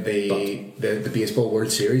the baseball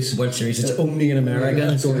World Series. It's only in America.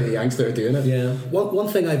 Yeah, it's only the Yanks that are doing it. Yeah. One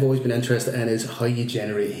thing I've always been interested in is how you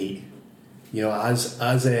generate heat. You know, as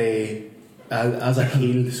a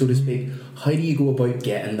heel, so to speak, how do you go about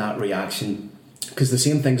getting that reaction? Because the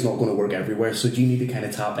same thing's not going to work everywhere, so do you need to kind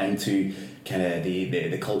of tap into kind of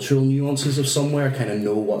the cultural nuances of somewhere, kind of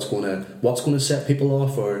know what's going to set people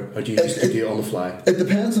off, or do you just do it on the fly? It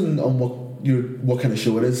depends on what kind of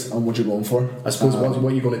show it is and what you're going for. I suppose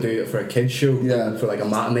what you're going to do for a kids show, for like a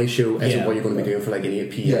matinee show, isn't what you're going to be doing for like an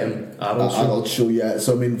 8 p.m. adult show. Yeah.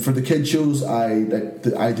 So I mean, for the kids shows, I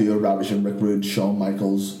do a Ravishing Rick Rude, Shawn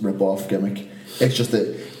Michaels rip-off gimmick. It's just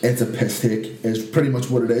it's a piss take. It's pretty much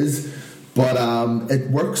what it is. But it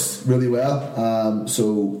works really well,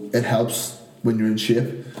 so it helps when you're in shape,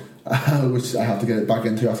 which I have to get it back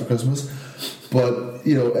into after Christmas. But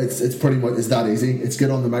you know, it's pretty much that easy. It's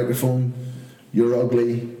get on the microphone. You're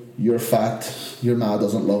ugly. you're fat, your ma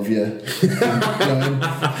doesn't love you.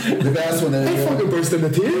 The best one is I fucking burst into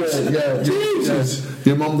tears. yeah, Jesus.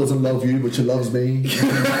 your mum doesn't love you, but she loves me.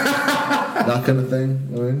 That kind of thing.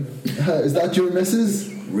 I mean, is that your missus?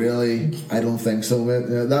 Really? I don't think so, mate.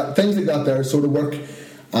 Things like that there sort of work.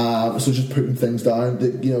 So just putting things down.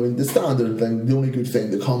 The standard thing. The only good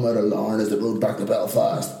thing to come out of Larne is the road back to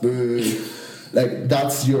Belfast. Boo. Like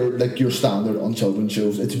that's your standard on children's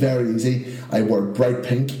shows. It's very easy. I wear bright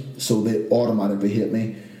pink, so they automatically hate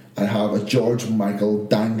me. I have a George Michael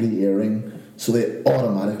dangly earring, so they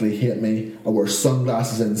automatically hate me. I wear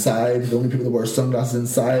sunglasses inside. The only people that wear sunglasses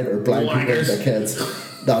inside are blind people with their kids.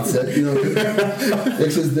 That's it.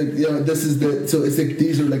 So it's like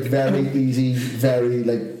these are like very easy, very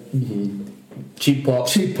like Cheap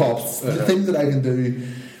pops. The things that I can do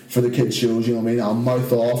for the kids shows, you know what I mean? I'll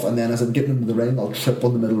mouth off, and then as I'm getting into the ring, I'll trip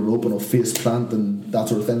on the middle rope and I'll face plant and that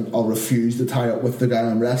sort of thing. I'll refuse to tie up with the guy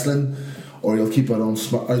I'm wrestling, or he'll keep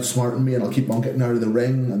outsmarting me, and I'll keep on getting out of the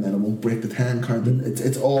ring, and then I won't break the 10 count.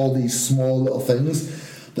 It's all these small little things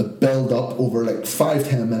that build up over like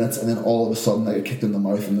 5-10 minutes, and then all of a sudden I get kicked in the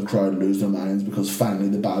mouth and the crowd lose their minds because finally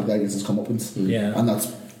the bad guy gets his comeuppance. Yeah. And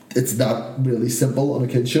it's that really simple on a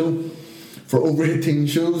kids show. For over 18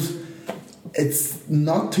 shows, it's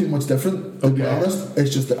not too much different, to be honest.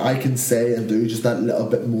 It's just that I can say and do just that little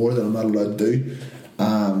bit more that I'm not allowed to do.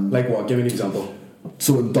 Like what? Give me an example.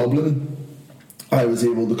 So in Dublin, I was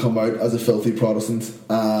able to come out as a filthy Protestant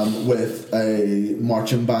with a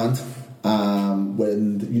marching band.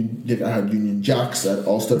 When I had Union Jacks, I had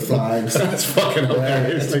Ulster flags. That's fucking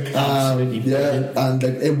hilarious. And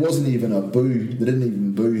like it wasn't even a boo. They didn't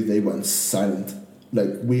even boo. They went silent.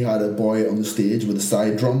 Like we had a boy on the stage with a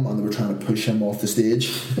side drum, and they were trying to push him off the stage.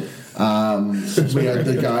 We had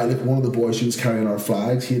the guy, like one of the boys who was carrying our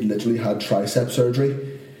flags. He had literally had tricep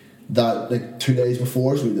surgery that like 2 days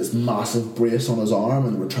before, so he had this massive brace on his arm,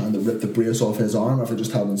 and they were trying to rip the brace off his arm after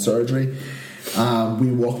just having surgery.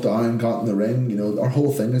 We walked down, got in the ring. Our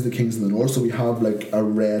whole thing is the Kings of the North, so we have like a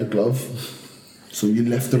red glove. So you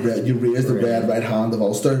lift you raise the red right hand of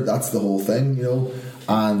Ulster. That's the whole thing,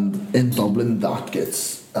 And in Dublin, that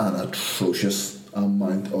gets an atrocious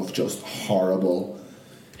amount of just horrible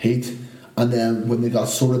hate. And then when they got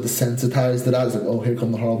sort of desensitized to that, it's like, oh, here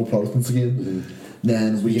come the horrible Protestants again. Mm-hmm.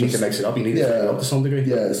 Then we need to mix it up. You need to mix it up to some degree.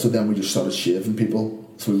 Yeah. So then we just started shaving people.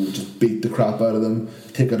 So we would just beat the crap out of them,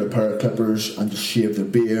 take out a pair of clippers, and just shave their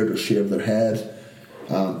beard or shave their head.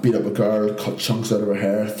 Beat up a girl, cut chunks out of her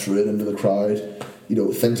hair, threw it into the crowd.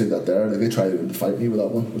 Things like that. There, like they tried to fight me with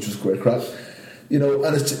that one, which was great crap. And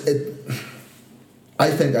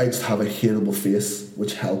I think I just have a hateable face,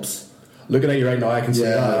 which helps. Looking at you right now, I can see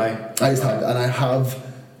that. I just have, and I have.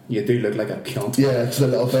 You do look like a cunt. Yeah, just a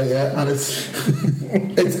little bit. Yeah, and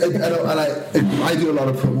I do a lot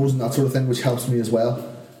of promos and that sort of thing, which helps me as well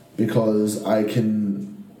because I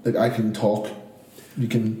can talk. You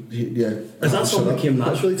can, Is that something that came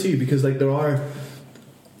naturally to you? Because like there are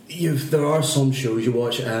some shows you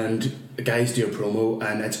watch and guys do a promo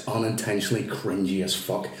and it's unintentionally cringy as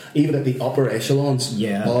fuck. Even at the upper echelons of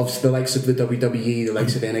the likes of the WWE, the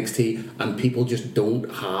likes of NXT, and people just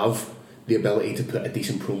don't have the ability to put a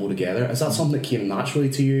decent promo together. Is that something that came naturally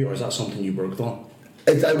to you, or is that something you worked on?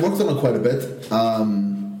 I worked on it quite a bit. How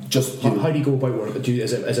do you go about work?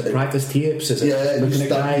 Is it practice tapes? Is it looking at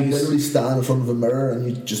guys? You literally stand in front of a mirror and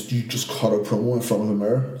you just cut a promo in front of a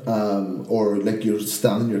mirror, or like you're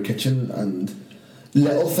standing in your kitchen and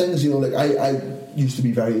little things. Like I used to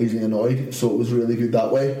be very easily annoyed, so it was really good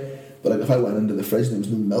that way. But like if I went into the fridge and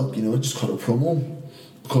there was no milk, I just cut a promo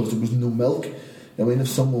because there was no milk. I mean, if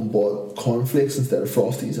someone bought cornflakes instead of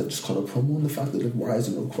Frosties, I'd just cut a promo on the fact that, like, why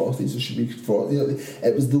is there no Frosties? There should be Frosties.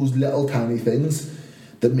 It was those little tiny things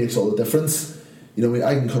that makes all the difference. I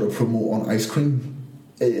can cut a promo on ice cream.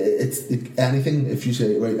 It's anything. If you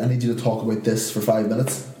say, right, I need you to talk about this for 5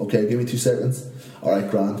 minutes. Okay, give me 2 seconds. All right,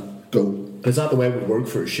 grand, go. Is that the way it would work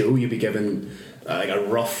for a show? You'd be given like a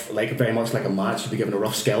rough, like very much like a match, you'd be given a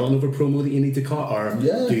rough skeleton of a promo that you need to cut, or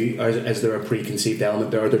is there a preconceived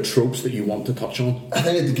element there? Are there tropes that you want to touch on? I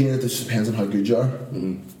think again it just depends on how good you are.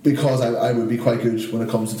 Because I would be quite good when it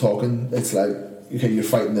comes to talking. It's like, okay, you're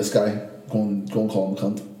fighting this guy, go and call him a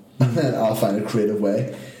cunt, and then I'll find a creative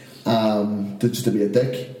way to be a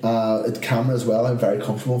dick. At camera as well, I'm very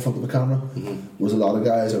comfortable in front of the camera. Whereas a lot of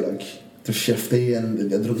guys are like, they're shifty and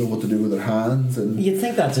they don't know what to do with their hands. And you'd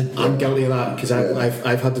think that's it. I'm guilty of that because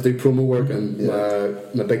I've had to do promo work, and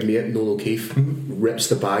my big mate Noel O'Keefe rips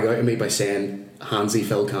the bag out of me by saying, handsy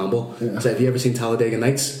Phil Campbell. So have you ever seen Talladega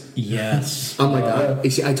Nights? Yes. I'm like that.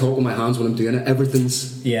 You see, I talk with my hands when I'm doing it.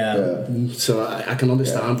 Everything's so I can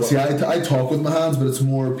understand. See, I talk with my hands, but it's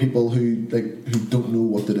more people who don't know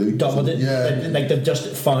what to do. Like they've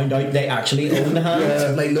just found out they actually own the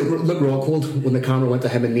hands. Like look Rockhold, when the camera went to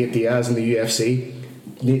him and Nate Diaz in the UFC.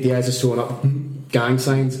 Nate Diaz is throwing up gang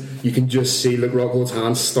signs. You can just see Luke Rockhold's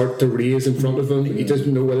hands start to raise in front of him. He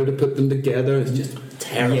doesn't know whether to put them together. It's just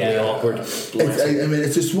terribly awkward.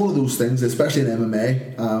 It's just one of those things, especially in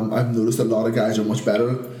MMA. I've noticed a lot of guys are much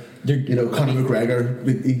better. Conor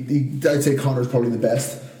McGregor, I'd say Conor's probably the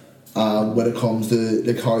best when it comes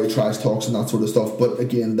to how he tries talks and that sort of stuff. But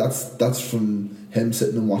again, that's from him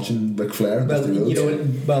sitting and watching Ric Flair.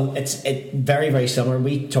 It's very, very similar.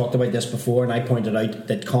 We talked about this before, and I pointed out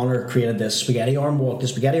that Conor created this spaghetti arm walk. The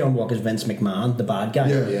spaghetti arm walk is Vince McMahon, the bad guy.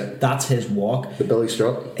 That's his walk. The Billy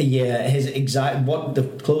Strut. Yeah,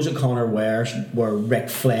 the clothes that Conor wears were Ric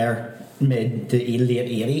Flair mid to late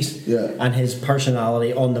 80s, and his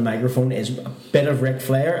personality on the microphone is a bit of Ric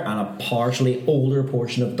Flair and a partially older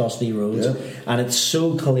portion of Dusty Rhodes, and it's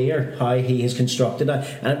so clear how he has constructed it.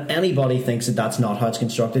 And if anybody thinks that that's not how it's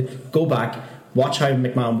constructed, go back, watch how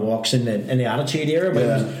McMahon walks in the Attitude Era.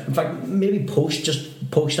 In fact, maybe post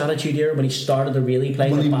Attitude Era, when he started to really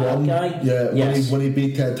play the bad guy. When he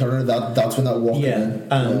beat Ted Turner, that's when that walk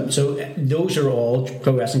in. So those are all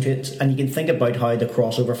pro wrestling traits, and you can think about how the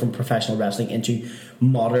crossover from professional wrestling into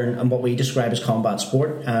modern and what we describe as combat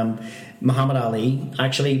sport. Muhammad Ali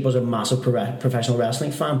actually was a massive professional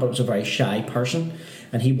wrestling fan, but was a very shy person,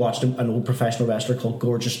 and he watched an old professional wrestler called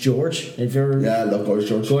Gorgeous George. I love Gorgeous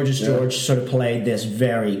George. Gorgeous George sort of played this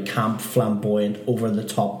very camp, flamboyant,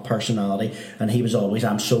 over-the-top personality, and he was always,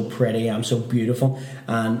 I'm so pretty, I'm so beautiful,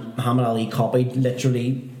 and Muhammad Ali copied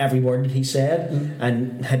literally every word that he said,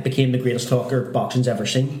 and became the greatest talker boxing's ever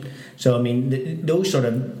seen. So, I mean, those sort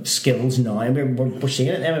of skills now, and we're seeing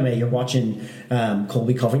it in MMA. You're watching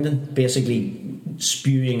Colby Covington basically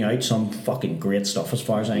spewing out some fucking great stuff as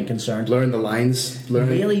far as I'm concerned. Blurring the lines.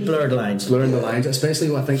 Really blurred lines. Blurring the lines,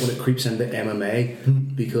 especially I think when it creeps into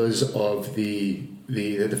MMA because of the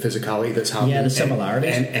physicality that's happening. Yeah, the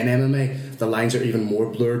similarities. In MMA, the lines are even more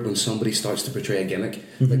blurred when somebody starts to portray a gimmick.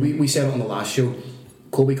 Like we said it on the last show,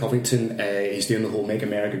 Colby Covington, he's doing the whole Make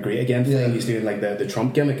America Great Again thing. He's doing like the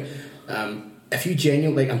Trump gimmick. If you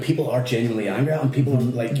genuinely, and people are genuinely angry at him, people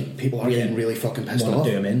are getting really fucking pissed off.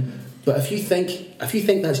 Do him in. But if you think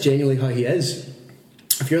that's genuinely how he is,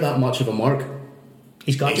 if you're that much of a mark,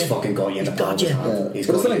 he's fucking got you in the palm of his hand. But it's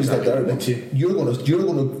not like that. You're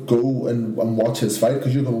gonna go and watch his fight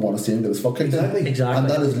because you're gonna want to see him get his fuck kicked in. Exactly. And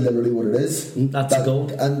that is literally what it is. That's the goal.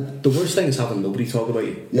 And the worst thing is having nobody talk about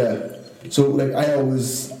you. Yeah. So like I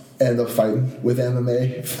always end up fighting with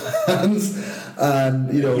MMA fans,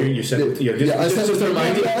 and you're just to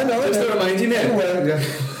remind you. I know. Just to remind you, man.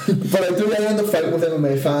 But I end up fighting with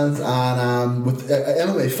MMA fans, and with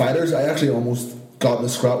MMA fighters, I actually almost got in a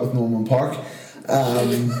scrap with Norman Park.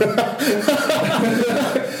 From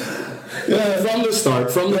the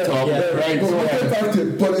start, from the top, right?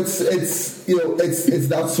 But it's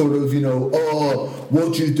that sort of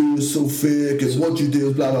what you do is so fake, and what you do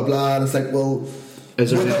is blah blah blah. And it's like, well, is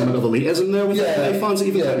there an element of elitism there with MMA fans that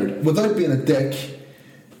you've encountered? Without being a dick,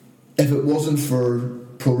 if it wasn't for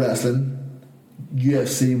pro wrestling,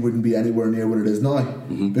 UFC wouldn't be anywhere near what it is now,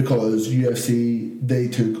 because UFC, they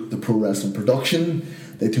took the pro wrestling production,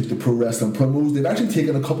 they took the pro wrestling promos, they've actually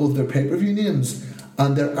taken a couple of their pay-per-view names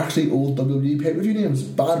and they're actually old WWE pay-per-view names,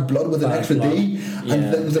 Bad Blood with an extra D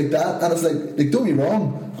and things like that. And it's like don't be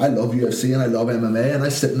wrong, I love UFC and I love MMA and I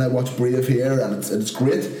sit and I watch Brave here and it's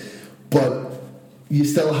great, but you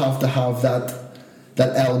still have to have that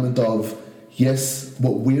element of, yes,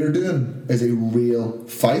 what we're doing is a real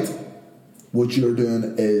fight, what you're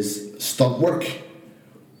doing is stunt work,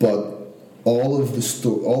 but all of your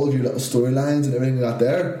little storylines and everything you got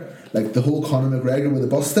there, like the whole Conor McGregor with the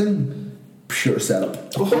bus thing, pure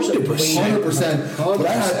setup. 100%. But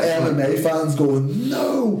I had MMA fans going,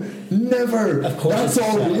 no, never. Of course, that's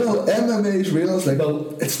all real. MMA's real. It's like,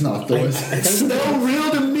 well, it's not though. It's no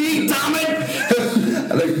real to me, damn it.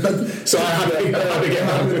 So I had to get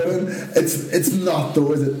it's not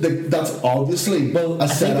though, is it? That's obviously a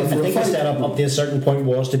setup for a fight. The setup up to a certain point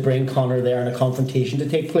was to bring Conor there and a confrontation to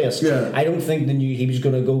take place. I don't think they knew he was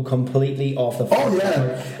going to go completely off the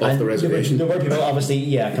off the reservation. There were people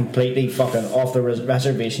obviously completely fucking off the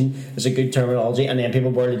reservation is a good terminology, and then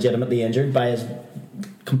people were legitimately injured by his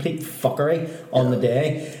complete fuckery on the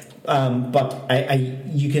day. But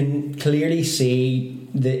you can clearly see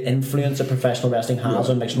the influence that professional wrestling has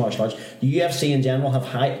on mixed martial arts. The UFC in general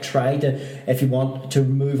have tried to, if you want to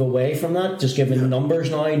move away from that, just giving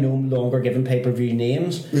numbers now, no longer giving pay-per-view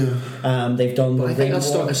names. They've done. But I think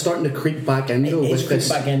that's starting to creep back in though with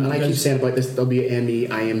this. And I keep saying about this WME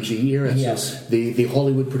IMG era. Yes. The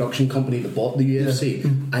Hollywood production company that bought the UFC.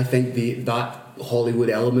 I think that Hollywood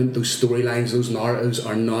element, those storylines, those narratives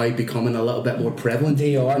are now becoming a little bit more prevalent.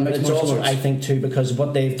 They are, but it's also, I think, too, because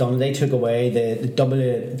what they've done, they took away the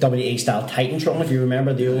WWE style Titantron. If you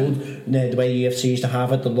remember the way UFC used to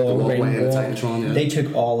have it, the long ring wall, Titantron, they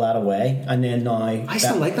took all that away, and then now I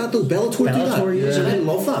still like that though. Bellator do that. Yeah. I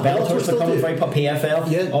love that. Bellator's becoming very PFL.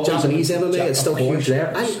 Yeah, Japanese MMA, it's still huge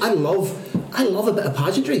there. I love a bit of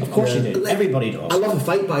pageantry. Of course you do. Everybody does. I love a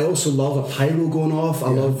fight, but I also love a pyro going off. I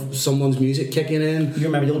love someone's music kicking in. You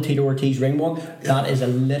remember the old Tito Ortiz ring one? That is a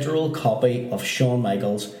literal copy of Shawn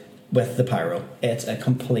Michaels with the pyro. It's a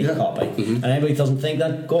complete copy. And anybody who doesn't think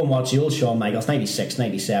that, go and watch the old Shawn Michaels 96,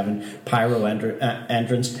 97 pyro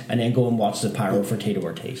entrance, and then go and watch the pyro for Tito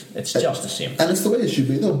Ortiz. It's just the same. And it's the way it should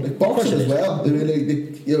be though. Like boxing as well. I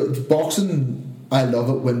mean, boxing, I love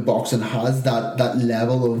it when boxing has that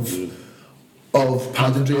level of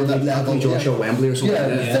pageantry and that level. Joshua Wembley or something.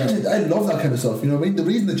 I love that kind of stuff. You know what I mean? The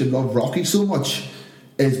reason that you love Rocky so much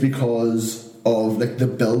is because of like the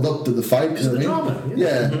build up to the fight. You know the what I mean?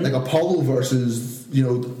 drama. Like Apollo versus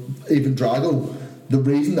even Drago. The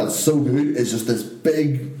reason that's so good is just this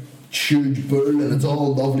big, huge bull, and it's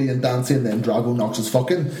all lovely and dancing, and then Drago knocks his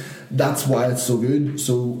fucking. That's why it's so good.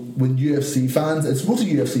 So when UFC fans, it's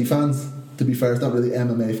mostly UFC fans. To be fair, it's not really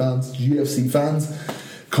MMA fans. UFC fans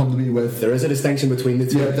come to me with. There is a distinction between the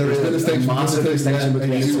two. Yeah, there is a distinction. Massive distinction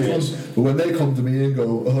between the two. But when they come to me and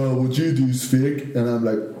go, "Oh, what you do is fake," and I'm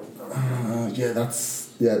like,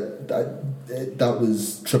 that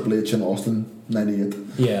was Triple H in Austin '98.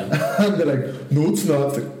 Yeah, and they're like, "No, it's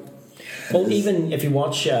not." Like, well, even if you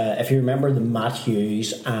watch, if you remember the Matt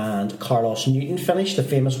Hughes and Carlos Newton finish, the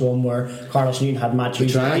famous one where Carlos Newton had Matt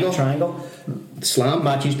Hughes in a big triangle. Slam.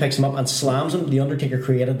 Matt Hughes picks him up and slams him. The Undertaker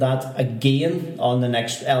created that again on the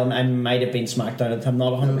next element. I might have been SmackDown. I'm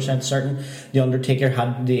not 100% certain. The Undertaker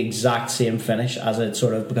had the exact same finish as it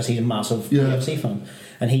sort of, because he's a massive UFC fan,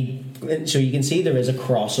 and so you can see there is a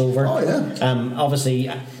crossover. Oh yeah. Obviously, do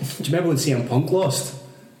you remember when CM Punk lost?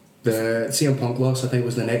 The CM Punk loss, I think,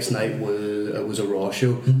 was the next night. Was a Raw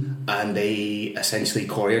show, and they essentially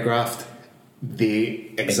choreographed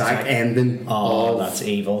the exact ending. Oh, that's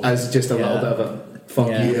evil. As just a little bit of a fuck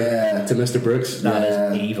you to Mr. Brooks.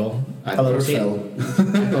 That is evil. I thought it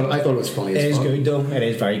was funny. It as is fuck. good though. It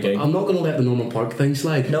is very good. I'm not going to let the Norman Park thing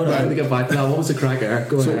slide. No. Right, to get back to that. What was the crack there?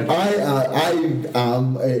 Go ahead. I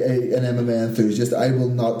am an MMA enthusiast. I will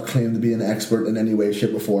not claim to be an expert in any way,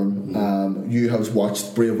 shape, or form. You have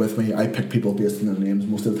watched Brave with me. I pick people based on their names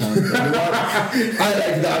most of the time. I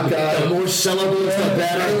like that guy. The more syllables, the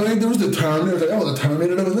better. I mean, there was the Terminator. I was like, the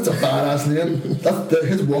Terminator. That's a badass name.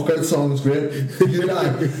 His walkout song is great.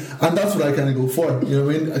 And that's what I kind of go for. You know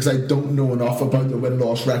what I mean? Because I don't know enough about the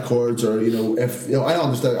win-loss records, or I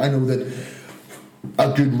understand. I know that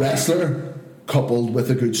a good wrestler coupled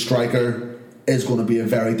with a good striker is going to be a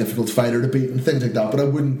very difficult fighter to beat and things like that. But I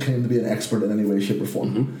wouldn't claim to be an expert in any way, shape, or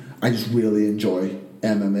form. I just really enjoy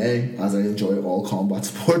MMA, as I enjoy all combat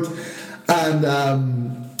sport,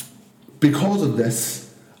 and because of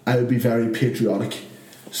this, I would be very patriotic.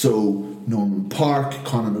 So Norman Park,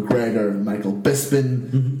 Conor McGregor, Michael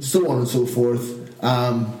Bisping, so on and so forth.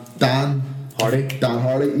 Dan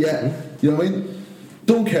Hardy, yeah. You know what I mean?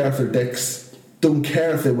 Don't care if they're dicks. Don't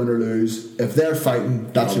care if they win or lose. If they're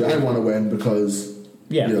fighting, that's who I want to win, because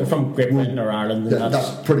they're from Great Britain or Ireland. And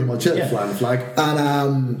that's pretty much it. Flag.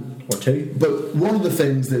 And or two. But one of the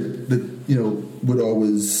things that would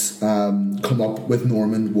always come up with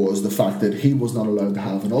Norman was the fact that he was not allowed to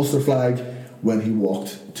have an Ulster flag when he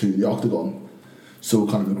walked to the octagon. So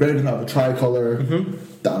Conor McGregor can have a tricolour.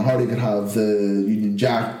 Dan Hardy can have the Union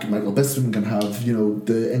Jack. Michael Bisping can have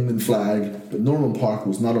the England flag. But Norman Park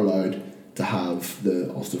was not allowed to have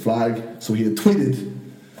the Ulster flag. So he had tweeted,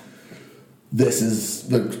 "This is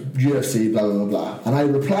the UFC, blah blah blah." And I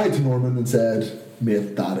replied to Norman and said,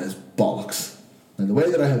 "Mate, that is bollocks." And the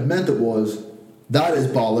way that I had meant it was, that is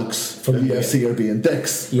bollocks for the UFC are being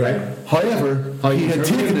dicks. Yeah. Right? However, he had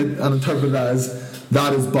taken it and interpreted it as,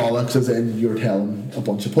 that is bollocks, as in you're telling a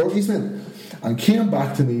bunch of porkies, man. And came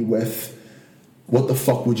back to me with what the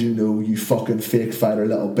fuck would you know, you fucking fake fighter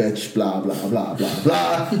little bitch, blah blah blah blah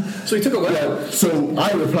blah. So he took it well. Yeah, so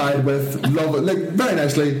I replied with love it, like very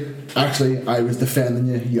nicely. Actually, I was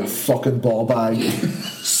defending you fucking ball bag,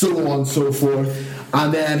 so on and so forth.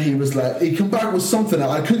 And then he was like, he came back with something.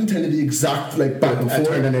 I couldn't tell you the exact like back and forth. It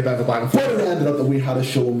turned into a bit of a back and But forth. it ended up that we had a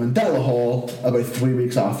show in Mandela Hall about 3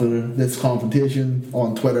 weeks after this confrontation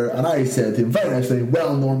on Twitter, and I said to him very nicely,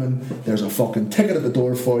 "Well, Norman, there's a fucking ticket at the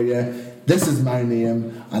door for you. This is my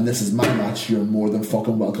name, and this is my match. You're more than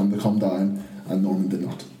fucking welcome to come down." And Norman did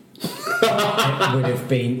not. It would have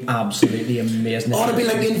been absolutely amazing. Oh, it'd be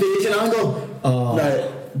like the invasion angle. Now,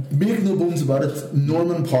 make no bones about it,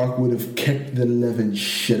 Norman Park would have kicked the living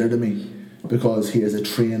shit out of me because he is a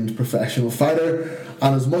trained professional fighter,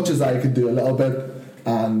 and as much as I could do a little bit,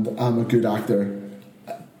 and I'm a good actor,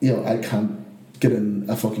 you know, I can't get in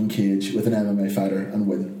a fucking cage with an MMA fighter and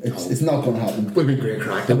win. It's not going to happen. Would have been great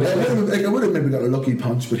crack. I would have maybe got a lucky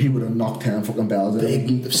punch, but he would have knocked 10 fucking bells out.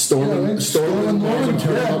 Big storming Norman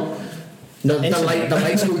turning up. No,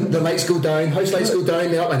 the lights go down, house lights go down,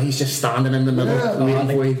 and he's just standing in the middle, waiting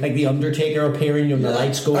for you. Like the Undertaker appearing, you know, the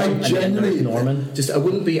lights go on, and then there's Norman. Just, I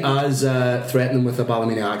wouldn't be as threatening with a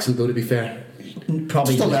Ballymena accent, though, to be fair.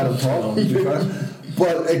 Probably Just don't let him talk, to be fair.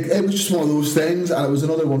 But it was just one of those things, and it was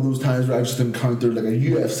another one of those times where I just encountered like a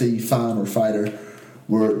UFC fan or fighter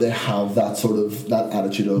where they have that sort of that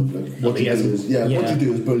attitude of like what you do is what you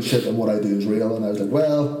do is bullshit and what I do is real, and I was like,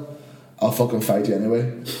 well, I'll fucking fight you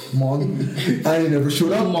anyway. Come on. And he never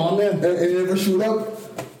showed up. Come on then. He never showed up.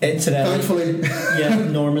 Incidentally,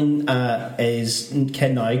 Thankfully. Norman is now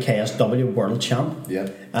KSW World Champ.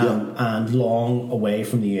 And long away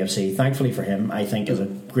from the UFC. Thankfully for him, I think is a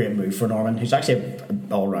great move for Norman, who's actually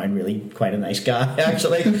all round really quite a nice guy,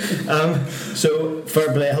 actually. So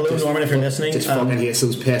fair play. Hello, Norman, if you're listening. Just fucking hates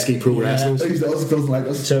those pesky pro wrestlers. He also doesn't like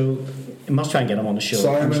us. So I must try and get him on the show.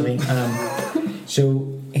 Sorry, actually.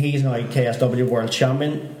 So he's now KSW World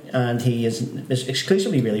Champion, and he is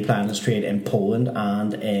exclusively really planning his trade in Poland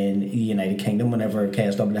and in the United Kingdom whenever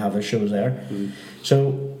KSW have their shows there.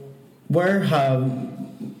 So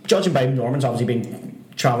judging by Norman's obviously been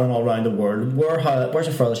travelling all around the world, where's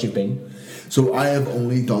the furthest you've been? So I have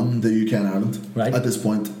only done the UK and Ireland at this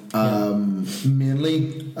point,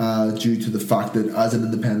 mainly due to the fact that as an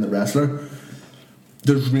independent wrestler,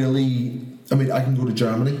 there's really, I mean, I can go to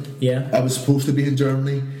Germany. Yeah. I was supposed to be in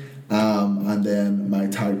Germany, and then my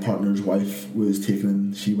tag partner's wife was taken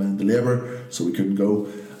in, she went into labour, so we couldn't go.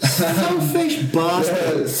 Selfish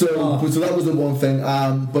bastard. So that was the one thing.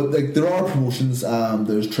 But like, there are promotions.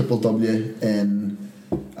 There's Triple W in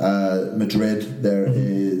Madrid. There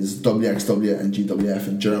is WXW and GWF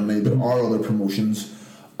in Germany. There are other promotions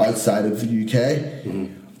outside of the UK,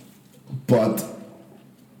 but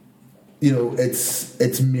you know,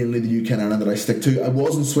 it's mainly the UK and Ireland that I stick to. I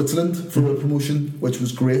was in Switzerland for a promotion, which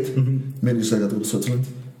was great. Mainly just I got to go to Switzerland,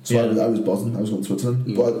 so I was buzzing. I was going to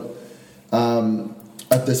Switzerland, but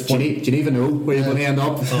at this point, do you even know where you're going to end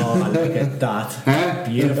up? Oh, look at that! Huh?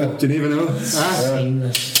 Beautiful. Do you even know?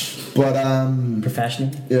 Seamless. But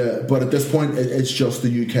Professional. yeah. But at this point, it's just the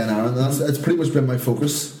UK and Ireland. And it's pretty much been my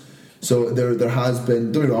focus. So there has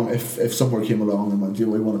been. Don't get me wrong. If somewhere came along and went, "Do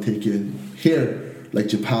we want to take you here?" like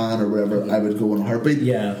Japan or wherever, I would go in a heartbeat.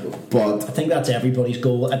 Yeah, but I think that's everybody's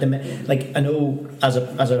goal at the minute. Like, I know as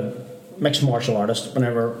a mixed martial artist,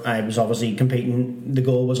 whenever I was obviously competing, the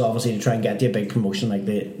goal was obviously to try and get to a big promotion like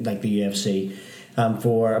the UFC.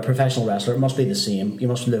 For a professional wrestler, it must be the same. You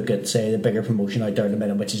must look at, say, the bigger promotion out there in the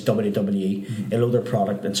minute, which is WWE. Although their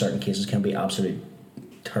product in certain cases can be absolute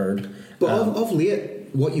turd. But of late,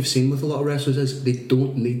 what you've seen with a lot of wrestlers is they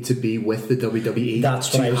don't need to be with the WWE.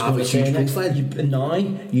 That's what I was going to say. Now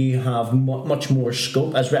you have much more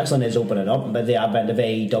scope as wrestling is opening up. By the advent of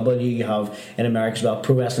AEW, you have in America as well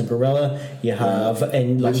Pro Wrestling Guerrilla. You have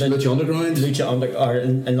in London Lucha Underground.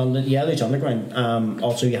 In London, Lucha Underground.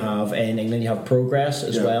 Also, you have in England, you have Progress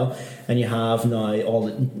as well, and you have now all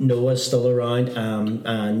Noah's still around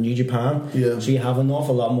and New Japan. Yeah. So you have an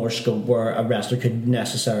awful lot more scope where a wrestler could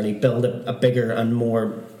necessarily build a bigger and more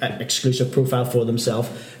exclusive profile for themselves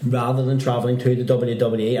rather than travelling to the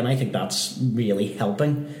WWE, and I think that's really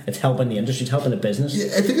helping. It's helping the industry, it's helping the business.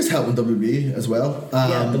 Yeah, I think it's helping WWE as well.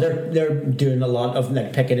 Yeah, but they're doing a lot of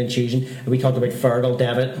like picking and choosing. We talked about Fergal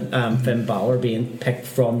Devitt, Finn Balor being picked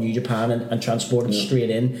from New Japan and transported straight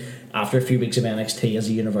in after a few weeks of NXT as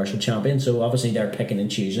a Universal Champion. So obviously they're picking and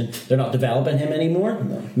choosing. They're not developing him anymore.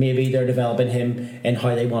 No. Maybe they're developing him in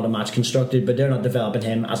how they want a match constructed, but they're not developing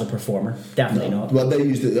him as a performer. Definitely not. Well,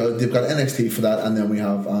 they've got NXT for that, and then we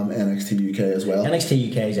have NXT UK as well.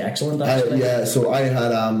 NXT UK is excellent, actually. Yeah, so I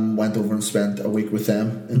had went over and spent a week with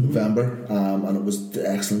them in November, and it was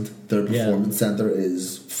excellent. Their performance centre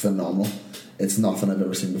is phenomenal. It's nothing I've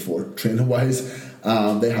ever seen before, training wise.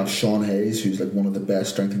 They have Sean Hayes, who's like one of the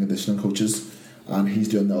best strength and conditioning coaches, and he's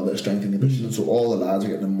doing all their strength and conditioning. So all the lads are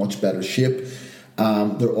getting in much better shape.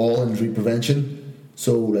 They're all injury prevention.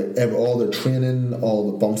 So like all their training,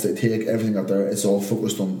 all the bumps they take, everything out there, it's all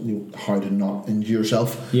focused on how to not injure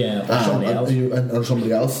yourself. Yeah, or somebody else. Or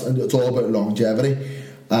somebody else, and it's all about longevity.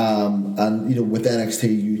 And with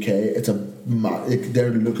NXT UK, they're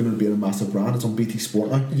looking at being a massive brand. It's on BT Sport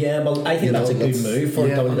now. Yeah, well, I think that's a good move for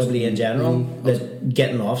WWE in general.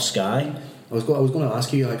 Getting off Sky. I was going to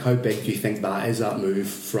ask you, like, how big do you think that is, that move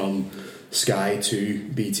from Sky to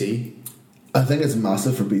BT? I think it's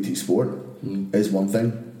massive for BT Sport. Is one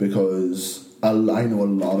thing, because I know a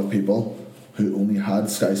lot of people who only had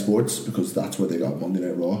Sky Sports because that's where they got Monday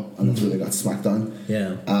Night Raw and that's where they got SmackDown.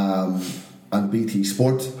 Yeah. And BT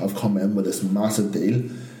Sport have come in with this massive deal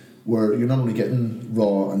where you're not only getting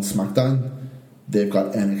Raw and SmackDown, they've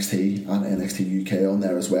got NXT and NXT UK on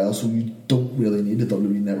there as well, so you don't really need a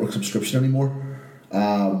WWE Network subscription anymore,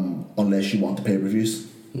 unless you want the pay-per-views.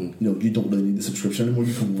 You don't really need the subscription anymore.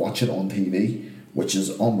 You can watch it on TV, which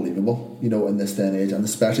is unbelievable, in this day and age, and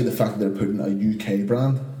especially the fact that they're putting a UK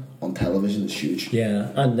brand on television is huge.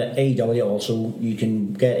 Yeah, and the AEW also, you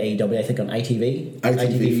can get AEW, I think, on ITV4.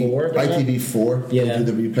 ITV4. Yeah. They do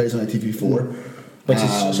the replays on ITV4. Which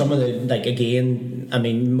is some of the, like, again, I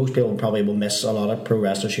mean, most people probably will miss a lot of pro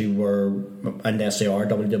wrestlers who were, unless they are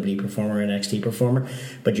WWE performer or NXT performer,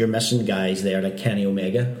 but you're missing guys there like Kenny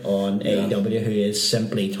Omega on AEW, who is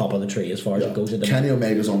simply top of the tree as far as it goes. Kenny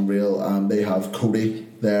Omega's unreal. They have Cody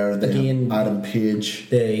there. They have Adam Page.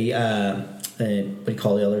 What do you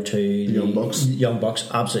call the other two? Young Bucks. Young Bucks,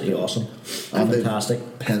 absolutely awesome. And fantastic.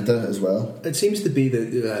 Penta as well. It seems to be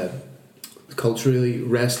that culturally,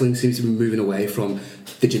 wrestling seems to be moving away from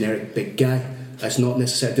the generic big guy. It's not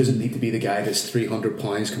necessary. It doesn't need to be the guy that's 300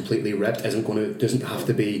 pounds completely ripped. Doesn't have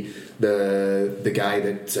to be the guy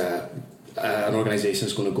that an organisation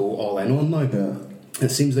is going to go all in on now. Yeah. It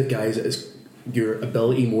seems that guys, it's your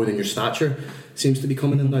ability more than your stature seems to be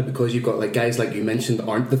coming in now, because you've got like guys like you mentioned that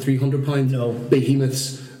aren't the 300 pound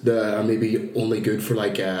behemoths that are maybe only good for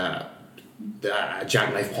like a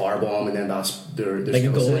jackknife powerbomb, and then that's their like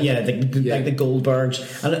like the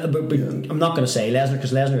Goldbergs. And but I'm not going to say Lesnar,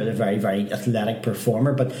 because Lesnar is a very, very athletic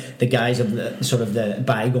performer, but the guys of the sort of the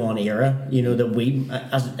bygone era, that we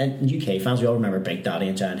as UK fans, we all remember Big Daddy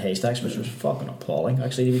and Giant Haystacks, which was fucking appalling,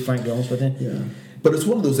 actually, to be frankly honest with you. Yeah. But it's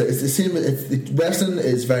one of those. It's the same. Wrestling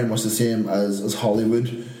is very much the same as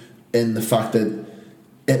Hollywood, in the fact that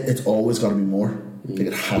it's always got to be more. Like,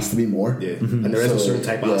 it has to be more. Yeah. Mm-hmm. And there is a certain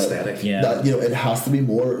type of aesthetic. Yeah. That, it has to be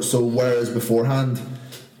more. So whereas beforehand,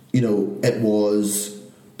 it was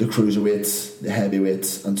the cruiserweights, the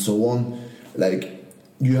heavyweights, and so on. Like,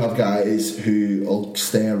 you have guys who will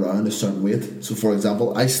stay around a certain weight. So for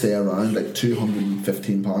example, I stay around like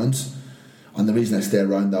 215 pounds. And the reason I stay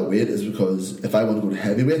around that weight is because if I want to go to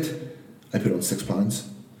heavyweight, I put on 6 pounds.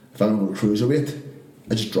 If I want to go to cruiserweight,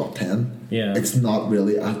 I just drop 10. Yeah. It's not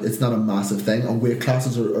a massive thing, and weight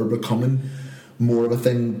classes are becoming more of a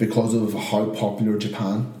thing because of how popular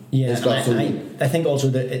Japan is. I think also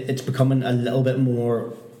that it's becoming a little bit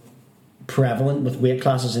more prevalent with weight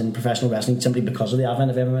classes in professional wrestling, simply because of the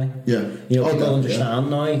advent of MMA. Yeah. People understand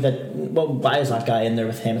now that, well, why is that guy in there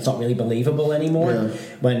with him? It's not really believable anymore. Yeah.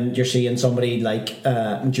 When you're seeing somebody like,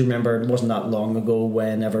 do you remember, it wasn't that long ago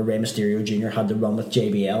whenever Rey Mysterio Jr. had the run with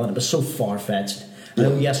JBL, and it was so far-fetched. I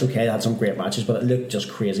know, yes, okay, they had some great matches, but it looked just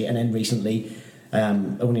crazy. And then recently,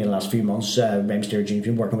 only in the last few months, Rey Mysterio Jr. has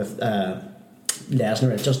been working with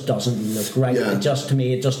Lesnar. It just doesn't look right. Yeah. To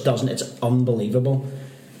me, it just doesn't. It's unbelievable.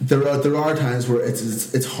 There are times where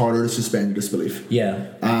it's harder to suspend your disbelief. Yeah.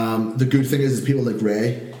 The good thing is people like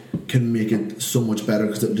Ray can make it so much better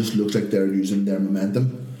because it just looks like they're using their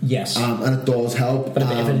momentum. Yes. And it does help. But if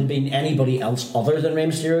it had been anybody else other than Rey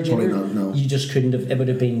Mysterio Jr., no. you just couldn't have. It would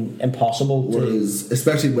have been impossible. Whereas,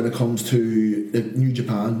 especially when it comes to New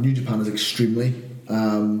Japan is extremely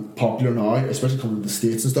popular now, especially coming to the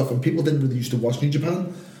States and stuff. And people didn't really used to watch New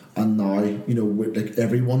Japan, and now like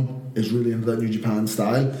everyone is really into that New Japan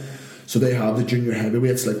style. So they have the junior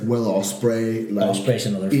heavyweights like Will Ospreay, like Ospreay's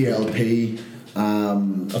another ELP,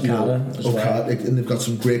 Okada as well. and they've got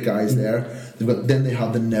some great guys there. Then they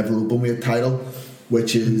have the never openweight title,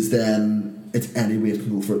 which is then it's any weight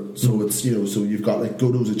can go for it. So it's so you've got like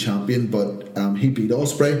Goto's a champion, but he beat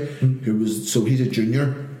Ospreay, who was he's a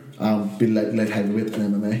junior, being light heavyweight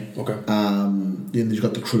in MMA. Okay. Then you've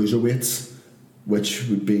got the cruiserweights, which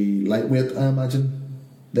would be lightweight, I imagine.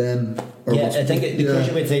 Then I think the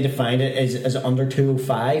cruiserweights they defined it as under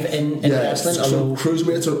 205 in wrestling. So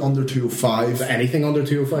cruiserweights are under 205. Anything under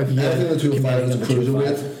 205? Yeah. Anything under 205 is a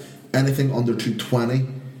cruiserweight. Anything under 220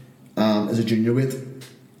 is a junior weight,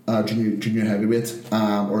 junior heavyweight,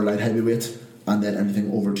 or light heavyweight, and then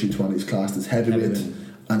anything over 220 is classed as heavyweight.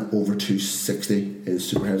 And over 260 is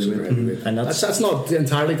super heavyweight. And that's not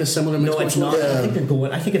entirely dissimilar. No, it's not. I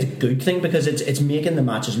think it's a good thing because it's making the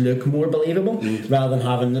matches look more believable rather than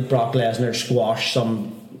having the Brock Lesnar squash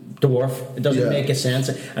some dwarf. It doesn't make a sense.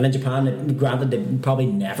 And in Japan, granted, they probably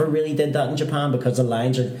never really did that in Japan because the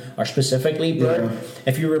lines are specifically blurred.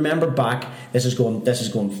 If you remember back, this is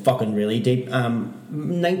going fucking really deep.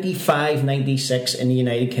 95, 96 in the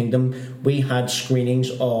United Kingdom, we had screenings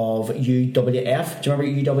of UWF. Do you remember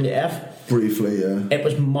UWF? Briefly, yeah. It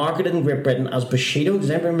was marketed in Great Britain as Bushido. Does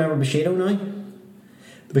anybody remember Bushido now?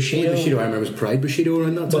 Bushido, I remember, was Pride Bushido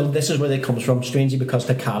around that time? Well, this is where it comes from, strangely, because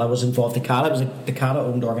Takada was involved. Takada was a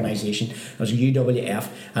Takada-owned organisation. It was a UWF,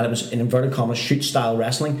 and it was, in inverted commas, shoot-style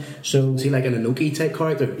wrestling. So, was he like an Inoki type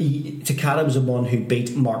character? Takada was the one who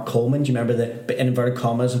beat Mark Coleman. Do you remember the in inverted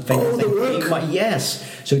commas and finger thing? Yes.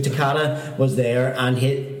 So Takada was there, and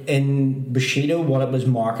in Bushido, what it was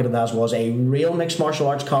marketed as was a real mixed martial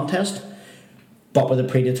arts contest, but with a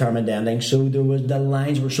predetermined ending. So the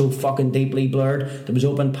lines were so fucking deeply blurred. There was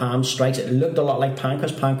open palm strikes. It looked a lot like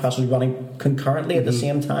Pancrase. Pancrase was running concurrently at the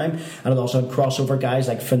same time, and it also had crossover guys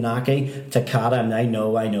like Funaki, Takada, and I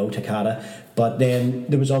know Takada. But then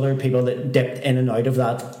there was other people that dipped in and out of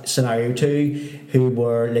that scenario too, who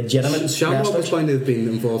were legitimate. Shamrock was going to have been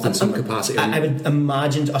involved in some capacity. I would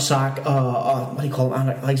imagine what do you call him?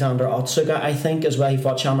 Alexander Otsuka, I think, as well. He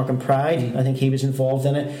fought Shamrock and Pride. I think he was involved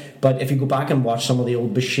in it. But if you go back and watch some of the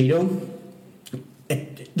old Bushido,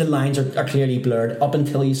 the lines are clearly blurred up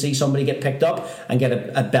until you see somebody get picked up and get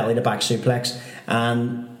a belly to back suplex,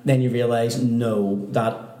 and then you realise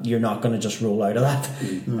that you're not going to just roll out of that.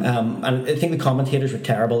 And I think the commentators were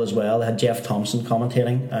terrible as well. They had Jeff Thompson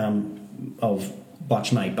commentating of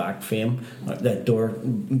Watch My Back fame, the door,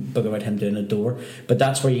 bug about him doing a door. But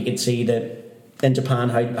that's where you could see that in Japan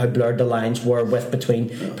how blurred the lines were between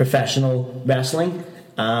professional wrestling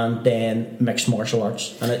and then mixed martial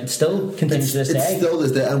arts, and it still continues to this day. It's still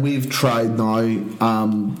this day, and we've tried now.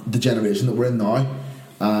 The generation that we're in now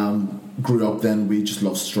grew up then. We just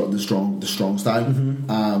loved the strong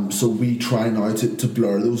style. So we try now to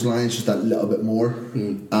blur those lines just that little bit more,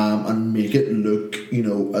 and make it look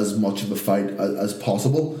as much of a fight as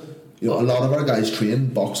possible. A lot of our guys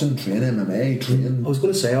train boxing, train MMA, train. I was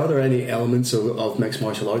going to say, are there any elements of mixed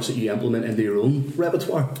martial arts that you implement into your own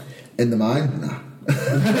repertoire? In the mind, nah.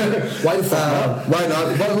 Why the fuck not? Why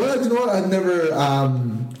not? Well, you know what?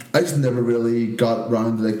 I just never really got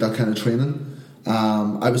round to like that kind of training.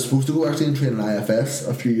 I was supposed to go actually and train in IFS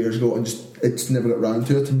a few years ago, and it's never got round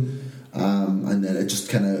to it. And then it just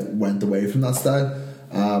kind of went away from that style.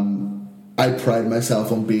 I pride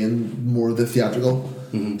myself on being more the theatrical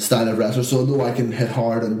style of wrestler, so I know I can hit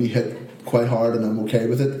hard and be hit quite hard, and I'm okay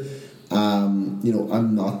with it.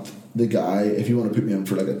 I'm not the guy. If you want to put me in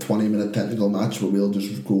for like a 20-minute technical match where we'll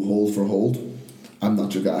just go hold for hold, I'm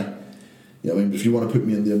not your guy. If you want to put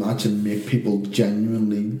me into a match and make people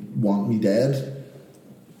genuinely want me dead,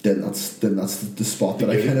 then that's the spot that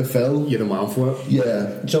I kind of fill. You're the man for it.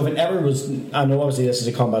 Yeah. So if it ever was, I know obviously this is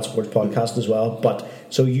a combat sports podcast as well, but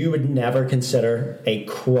so you would never consider a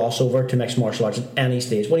crossover to mixed martial arts at any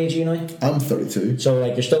stage. What age are you now? I'm 32. So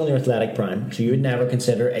like you're still in your athletic prime. So you would never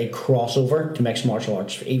consider a crossover to mixed martial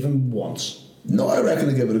arts even once. No, I reckon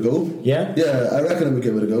I'd give it a go. Yeah? Yeah, I reckon I would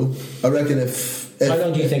give it a go. I reckon if how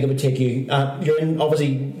long do you think it would take you? You're in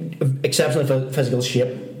obviously exceptional physical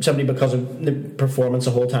shape, simply because of the performance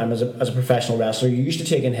the whole time as a professional wrestler. You're used to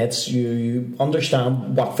taking hits. You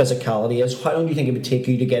understand what physicality is. How long do you think it would take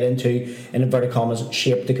you to get into, in inverted commas,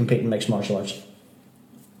 shape to compete in mixed martial arts?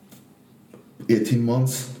 18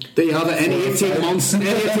 months. Do you have it in 18 months? In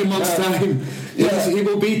 18 months' time, he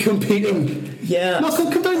will be competing. Yeah. No,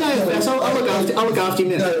 come down there. I'll look after you,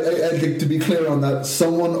 mate. I'd like to be clear on that.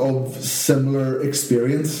 Someone of similar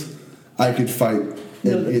experience, I could fight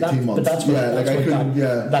in 18 months. But that's what,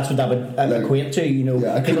 that's what that would equate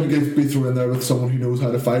to. I couldn't be thrown in there with someone who knows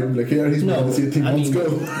how to fight and like, here, he's going to 18 months go.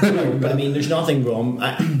 But I mean, there's nothing wrong.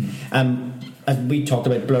 As we talked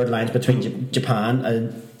about blurred lines between Japan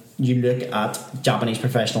and you look at Japanese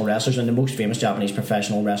professional wrestlers, and the most famous Japanese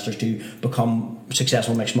professional wrestlers to become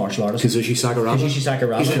successful mixed martial artists. Kazushi Sakuraba.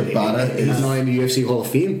 Shibata He's now in the UFC Hall of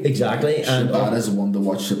Fame. Exactly. Shibata is the one to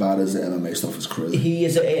watch. Shibata's MMA stuff is crazy. He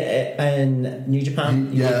is in New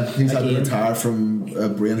Japan. He's had to retire from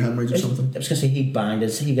brain hemorrhage or something. I was going to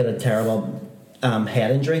say he got a terrible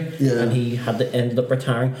head injury, and he ended up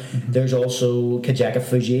retiring. There's also Kajeka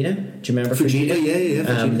Fujita. Do you remember Fujita? Yeah.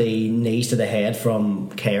 Fujita. The knees to the head from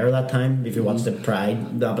Care that time. If you watched the Pride,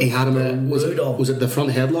 he had him. Was it the front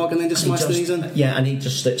headlock and then just smashed the knees in? Yeah, and he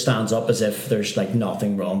just stands up as if there's like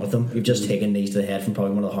nothing wrong with him. You've just taken knees to the head from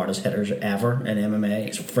probably one of the hardest hitters ever in MMA.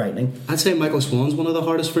 It's frightening. I'd say Michael Swan's one of the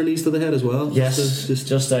hardest for knees to the head as well. Yes,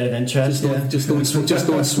 just out of interest. Just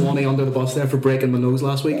throwing Swanee under the bus there for breaking my nose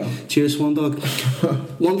last week. Cheers, Swan Dog.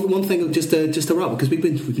 One thing just to wrap, because we've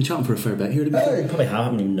been chatting for a fair bit here. You probably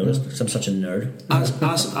haven't even noticed because I'm such a nerd.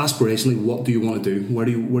 Aspirationally, what do you want to do? Where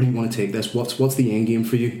do you want to take this? What's the end game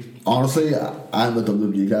for you? Honestly, I'm a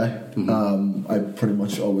WWE guy. I pretty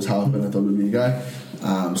much always have been a WWE guy.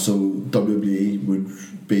 So WWE would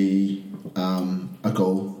be a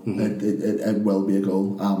goal. It will be a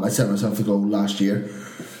goal. I set myself a goal last year.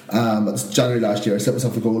 It's January last year. I set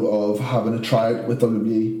myself a goal of having a tryout with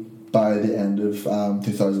WWE by the end of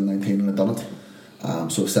 2019, and I've done it.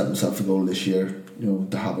 So I've set myself a goal this year,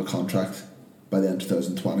 to have a contract by the end of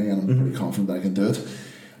 2020, and I'm pretty confident that I can do it.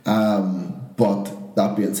 But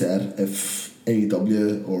that being said, if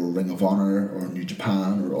AEW or Ring of Honor or New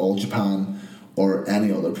Japan or All Japan or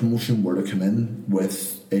any other promotion were to come in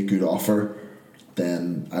with a good offer,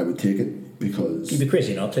 then I would take it. Because you'd be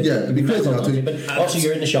crazy not to. Yeah, it'd be crazy not to. But also,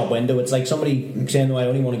 you're in the shop window. It's like somebody saying, "No, I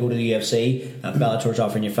only want to go to the UFC." Bellator's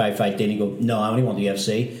offering you 5-fight deal, and you go, "No, I only want the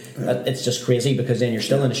UFC." It's just crazy because then you're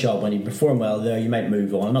still in the shop when you perform well there. You might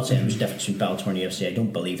move on. I'm not saying there's a difference between Bellator and UFC. I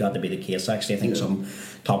don't believe that to be the case. Actually, I think some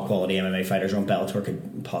top quality MMA fighters on Bellator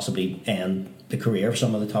could possibly end the career of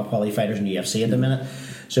some of the top quality fighters in the UFC at the minute.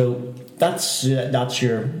 So that's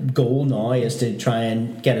your goal now, is to try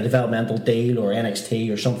and get a developmental deal or NXT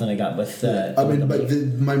or something like that with.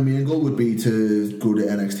 My main goal would be to go to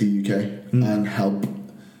NXT UK and help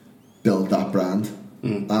build that brand.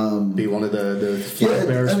 Be one of the flag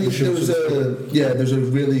bearers. There's a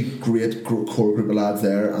really great core group of lads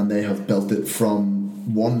there, and they have built it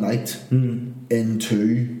from one night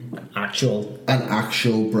into an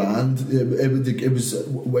actual brand.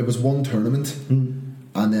 It was one tournament,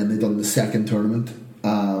 and then they done the second tournament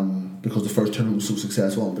because the first tournament was so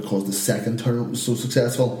successful, and because the second tournament was so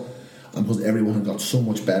successful, and because everyone had got so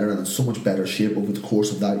much better and in so much better shape over the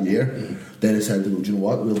course of that year, they decided to go, do you know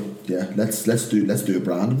what? Let's do a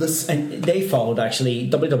brand of this. And they followed, actually,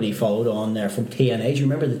 WWE followed on there from TNA. Do you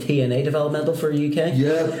remember the TNA developmental for UK?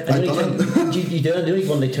 Yeah, I done it. You did it. The only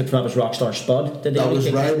one they took from that was Rockstar Spud. That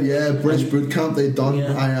was right. Yeah, British Boot Camp. They done.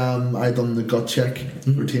 Yeah. I done the gut check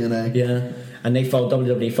for TNA. Yeah. And they followed.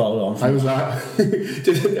 WWE followed on. How was that?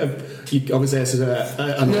 Obviously, this is the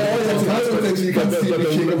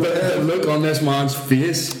look on this man's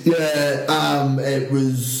face. Yeah, it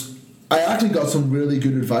was. I actually got some really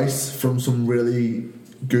good advice from some really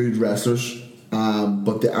good wrestlers,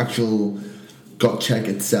 but the actual gut check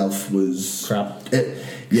itself was crap.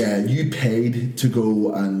 You paid to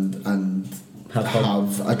go and have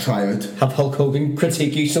a tryout. Have Hulk Hogan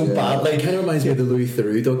critique you so badly. It kind of reminds me of the Louis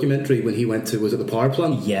Theroux documentary when he went to, was it the Power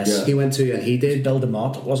Plant? Yes. He went to, and he did Bill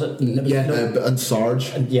DeMott, was it? And Sarge.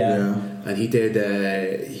 And he did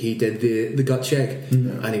the gut check,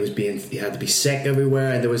 and he had to be sick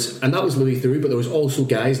everywhere, and that was Louis Theroux, but there was also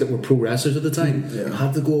guys that were pro wrestlers at the time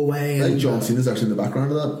had to go away. I think John Cena's actually in the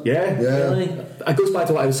background of that. Yeah. Really? It goes back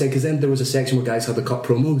to what I was saying, because then there was a section where guys had to cut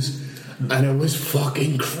promos. And it was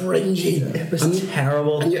fucking cringy. It was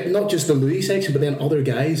terrible. And yet, not just the Louis section, but then other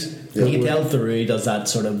guys. You can tell Theroux does that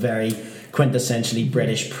sort of very quintessentially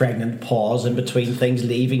British pregnant pause in between things,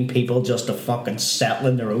 leaving people just to fucking settle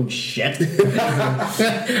in their own shit. You're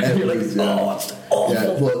like, it's awful.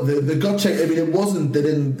 Yeah, well, the gut check, I mean, it wasn't, they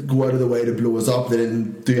didn't go out of the way to blow us up, they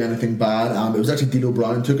didn't do anything bad. It was actually D'Lo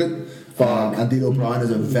Brown took it. And D'Lo Brown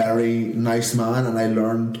is a very nice man, and I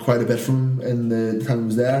learned quite a bit from him in the time I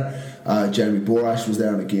was there. Jeremy Borash was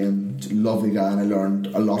there, and again, lovely guy, and I learned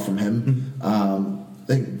a lot from him. I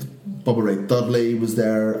think Bubba Ray Dudley was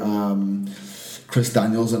there, Chris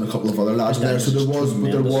Daniels and a couple of other lads there. So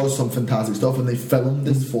there was some fantastic stuff, and they filmed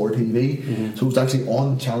this for TV. So it was actually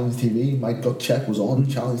on Challenge TV. My gut check was on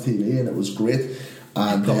Challenge TV, and it was great.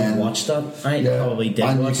 And I probably watched that. I probably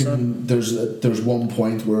did watch that. There's one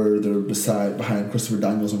point where they're behind Christopher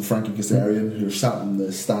Daniels and Frankie Kazarian, who are sat in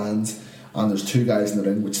the stands, and there's two guys in the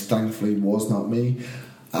ring, which thankfully was not me.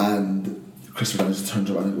 And Christopher Daniels turns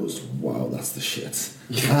around and goes, "Wow, that's the shit."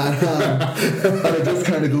 And it just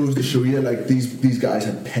kind of goes to show you, like, these guys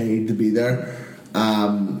had paid to be there.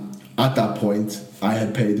 At that point, I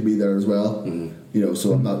had paid to be there as well. You know,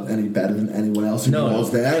 so I'm not any better than anyone else who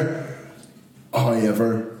was there.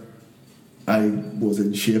 However, I was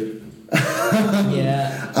in shape.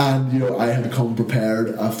 Yeah. And, you know, I had come prepared.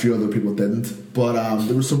 A few other people didn't. But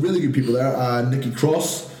there were some really good people there. Nikki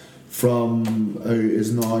Cross, who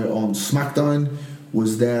is now on SmackDown,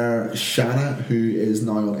 was there. Shanna, who is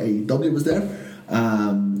now on AEW, was there.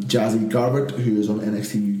 Jazzy Garbett, who is on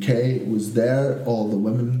NXT UK, was there. All the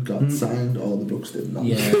women got signed. All the blokes did not.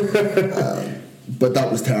 Yeah. But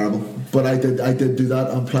that was terrible. But I did do that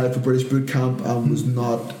and applied for British Boot Camp and was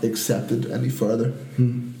not accepted any further.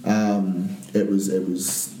 It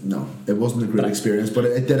wasn't a great experience, but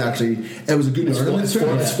it did actually. It was a good learning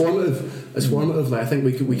experience. It's formative. It's formative. Like, I think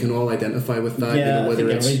we can all identify with that. Yeah, you know, whether I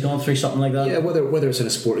think everybody's gone through something like that. Yeah, whether it's in a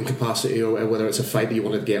sporting capacity or whether it's a fight that you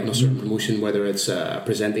want to get on a certain promotion, whether it's a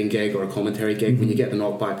presenting gig or a commentary gig, when you get the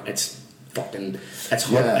knockback, it's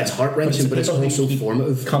heart wrenching, but it's also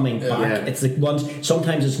formative. Coming back, it's the ones.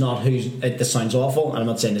 Sometimes it's not who's. This sounds awful, and I'm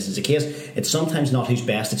not saying this is the case. It's sometimes not who's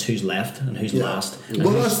best; it's who's left and who's last, and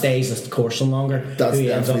who stays the course longer. Who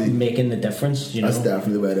ends up making the difference. You know, that's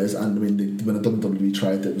definitely the way it is. And I mean, when a WWE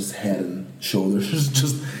tried it, was head and shoulders,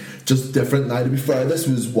 just different. Now, to be fair, this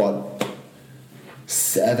was what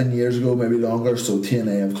 7 years ago, maybe longer. So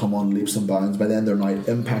TNA have come on leaps and bounds. By then, they're now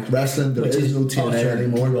Impact Wrestling. There is no TNA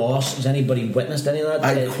anymore. Ross, has anybody witnessed any of that?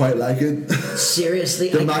 I quite like it. Seriously,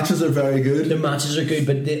 the matches are very good. The matches are good,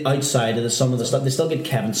 but outside of some of the stuff, they still get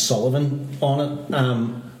Kevin Sullivan on it.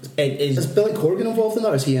 Is Billy Corgan involved in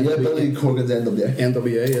that? Or is he NWA? Yeah, Billy Corgan's NWA.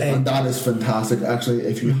 NWA, yeah. And that is fantastic. Actually,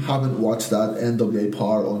 if you haven't watched that, NWA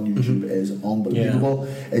Power on YouTube is unbelievable.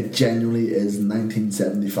 Yeah. It genuinely is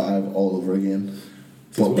 1975 all over again.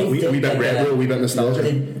 Well, we bit retro, we bit nostalgia.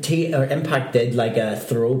 Impact did like a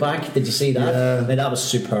throwback. Did you see that? Yeah. I mean, that was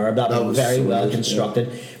superb. That was very so well constructed.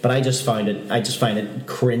 Yeah. But I just find it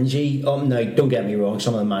cringy. Now, don't get me wrong.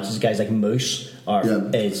 Some of the matches, guys like Moose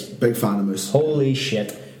is big fan of Moose. Holy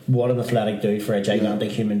shit! What an athletic dude for a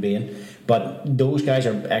gigantic human being. But those guys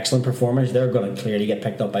are excellent performers. They're going to clearly get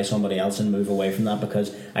picked up by somebody else and move away from that,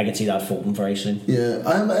 because I can see that folding very soon. Yeah,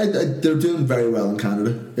 they're doing very well in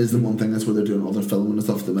Canada. Is the one thing. That's where they're doing all their filming and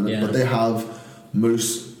stuff at the minute. Yeah. But they have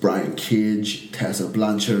Moose, Brian Cage, Tessa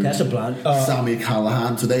Blanchard, Sami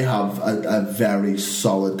Callihan. So they have a very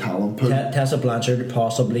solid talent pool. Tessa Blanchard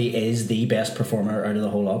possibly is the best performer out of the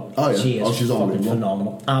whole lot. Oh yeah, she's fucking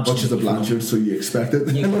phenomenal. Absolutely, but she's a Blanchard, so you expect it.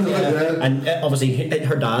 And obviously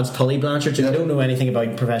her dad's Tully Blanchard. So you don't know anything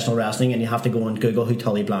about professional wrestling, and you have to go and Google who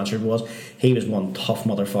Tully Blanchard was. He was one tough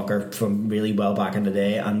motherfucker from really well back in the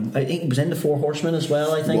day, and I think he was in the Four Horsemen as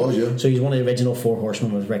well. I think he was, yeah. So he's one of the original Four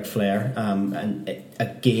Horsemen with Ric Flair, and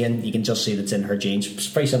again, you can just see that's in her genes. It's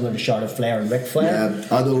very similar to Charlotte Flair and Ric Flair. Yeah,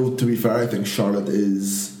 although to be fair, I think Charlotte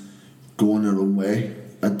is going her own way.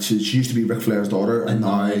 And she used to be Ric Flair's daughter, and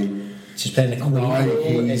now she's playing the queen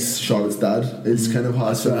role. He's Charlotte's dad. Is kind of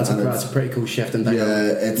how that's a pretty cool shift in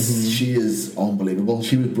dynamic. Yeah, she is unbelievable.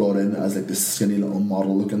 She was brought in as like this skinny little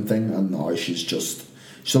model looking thing, and now she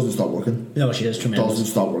doesn't stop working. No, she does tremendous. Doesn't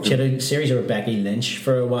stop working. She had a series with Becky Lynch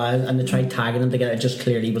for a while, and they tried tagging them together. It just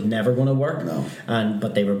clearly was never going to work. No.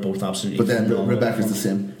 But they were both absolutely. But then Rebecca's the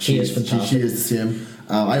same. She is fantastic. She is the same.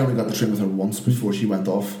 I only got to train with her once before she went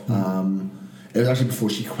off. It was actually before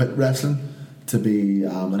she quit wrestling to be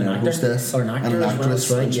an air hostess or an actress.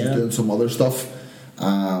 Well, right, she was doing some other stuff.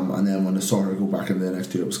 And then when I saw her go back into the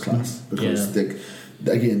NXT, it was class because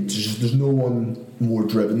again, there's no one more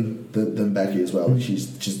driven than Becky as well. She's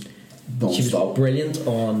just non-stop. She was brilliant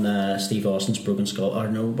on Steve Austin's Broken Skull. Or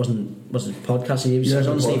no, was it podcast? She was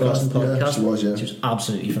on Steve Austin's podcast. Yeah, she was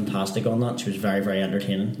absolutely fantastic on that. She was very, very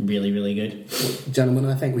entertaining. Really, really good. Gentlemen,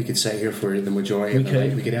 I think we could sit here for the majority of the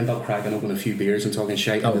night. We could end up cracking open a few beers and talking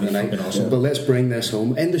shite into the night. Awesome. But let's bring this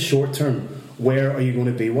home. In the short term, where are you going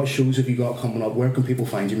to be? What shows have you got coming up? Where can people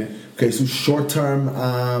find you, mate? Okay, so short term,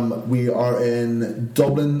 we are in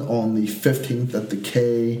Dublin on the 15th at the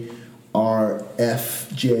KRFJA.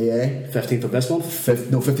 15th of this month?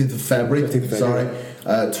 15th of February. 15th of February.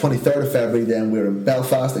 23rd of February, then we're in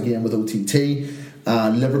Belfast again with OTT.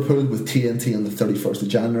 Liverpool with TNT on the 31st of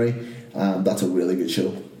January. That's a really good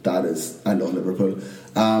show. I love Liverpool.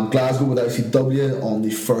 Glasgow with ICW on the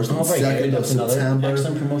 1st and 2nd of September.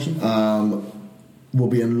 Excellent promotion. We'll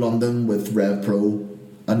be in London with Rev Pro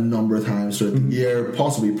a number of times throughout the year,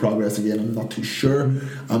 possibly Progress again, I'm not too sure.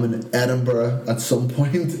 I'm in Edinburgh at some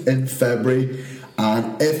point in February,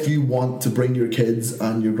 and if you want to bring your kids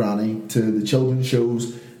and your granny to the children's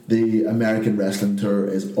shows, the American Wrestling Tour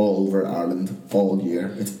is all over Ireland all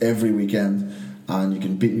year. It's every weekend, and you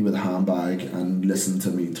can beat me with a handbag and listen to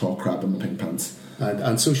me talk crap in my pink pants.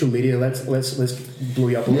 And social media, let's blow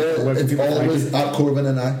you up. It's always at Corvin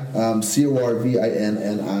and I,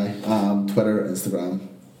 CORVINNI, Twitter, Instagram.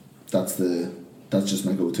 That's just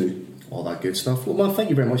my go-to. All that good stuff. Well, thank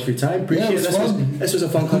you very much for your time. Appreciate it. Fun. This was a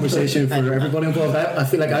fun conversation for everybody involved. I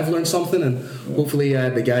feel like I've learned something, and hopefully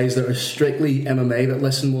the guys that are strictly MMA that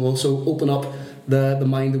listen will also open up the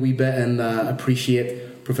mind a wee bit and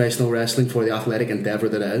appreciate professional wrestling for the athletic endeavour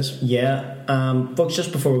that it is. Yeah, folks,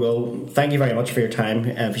 just before we go, thank you very much for your time.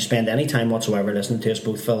 If you spend any time whatsoever listening to us,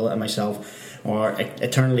 both Phil and myself are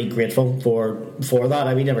eternally grateful for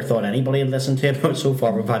that. We never thought anybody had listened to it, but so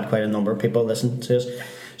far we've had quite a number of people listen to us.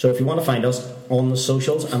 So if you want to find us on the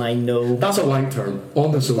socials, and I know that's a wank term,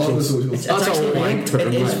 on the socials. That's a wank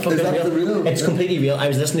term. Is that the real? It's completely real. I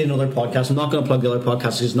was listening to another podcast. I'm not going to plug the other podcast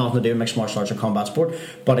because it's nothing to do with mixed martial arts or combat sport,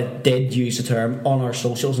 but it did use the term on our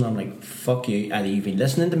socials, and I'm like, fuck you, either you've been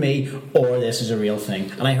listening to me or this is a real thing.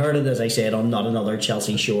 And I heard it, as I said, on Not Another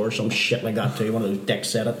Chelsea Show or some shit like that too. One of those dicks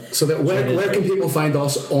said it. So that where can people find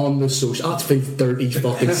us on the social? That's been 30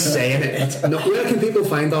 fucking saying it. No, where can people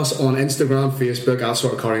find us on Instagram, Facebook, that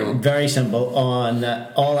sort of carry on? Very simple. On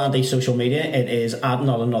all anti-social media, it is at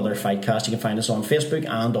Not Another Fightcast. You can find us on Facebook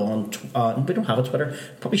and on we don't have a Twitter,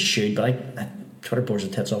 probably should, but Twitter bores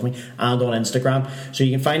the tits off me, and on Instagram, so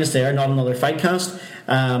you can find us there, Not Another Fightcast.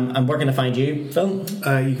 And where can I find you, Phil?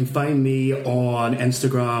 You can find me on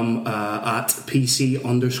Instagram at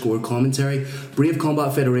PC_commentary. Brave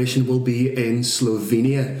Combat Federation will be in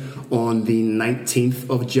Slovenia on the 19th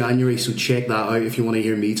of January, so check that out if you want to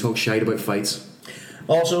hear me talk shite about fights.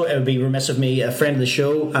 Also, it would be remiss of me, a friend of the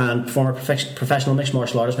show and former professional mixed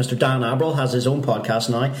martial artist, Mr. Dan Abril, has his own podcast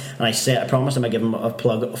now, and I promised him I'd give him a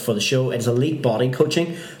plug for the show. It's Elite Body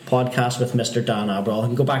Coaching Podcast with Mr. Dan Abril. You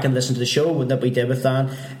can go back and listen to the show that we did with Dan.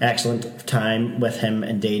 Excellent time with him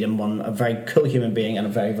indeed, and a very cool human being and a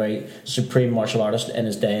very, very supreme martial artist in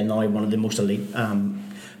his day, and now one of the most elite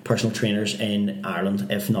personal trainers in Ireland,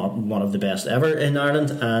 if not one of the best ever in Ireland.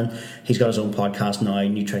 And he's got his own podcast now,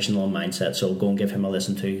 Nutritional Mindset, so go and give him a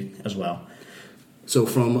listen to as well. So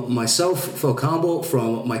from myself, Phil Campbell,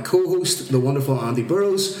 from my co-host, the wonderful Andy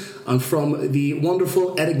Burrows, and from the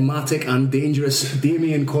wonderful, enigmatic and dangerous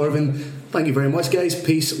Damien Corvin, thank you very much, guys.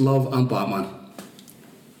 Peace, love and Batman.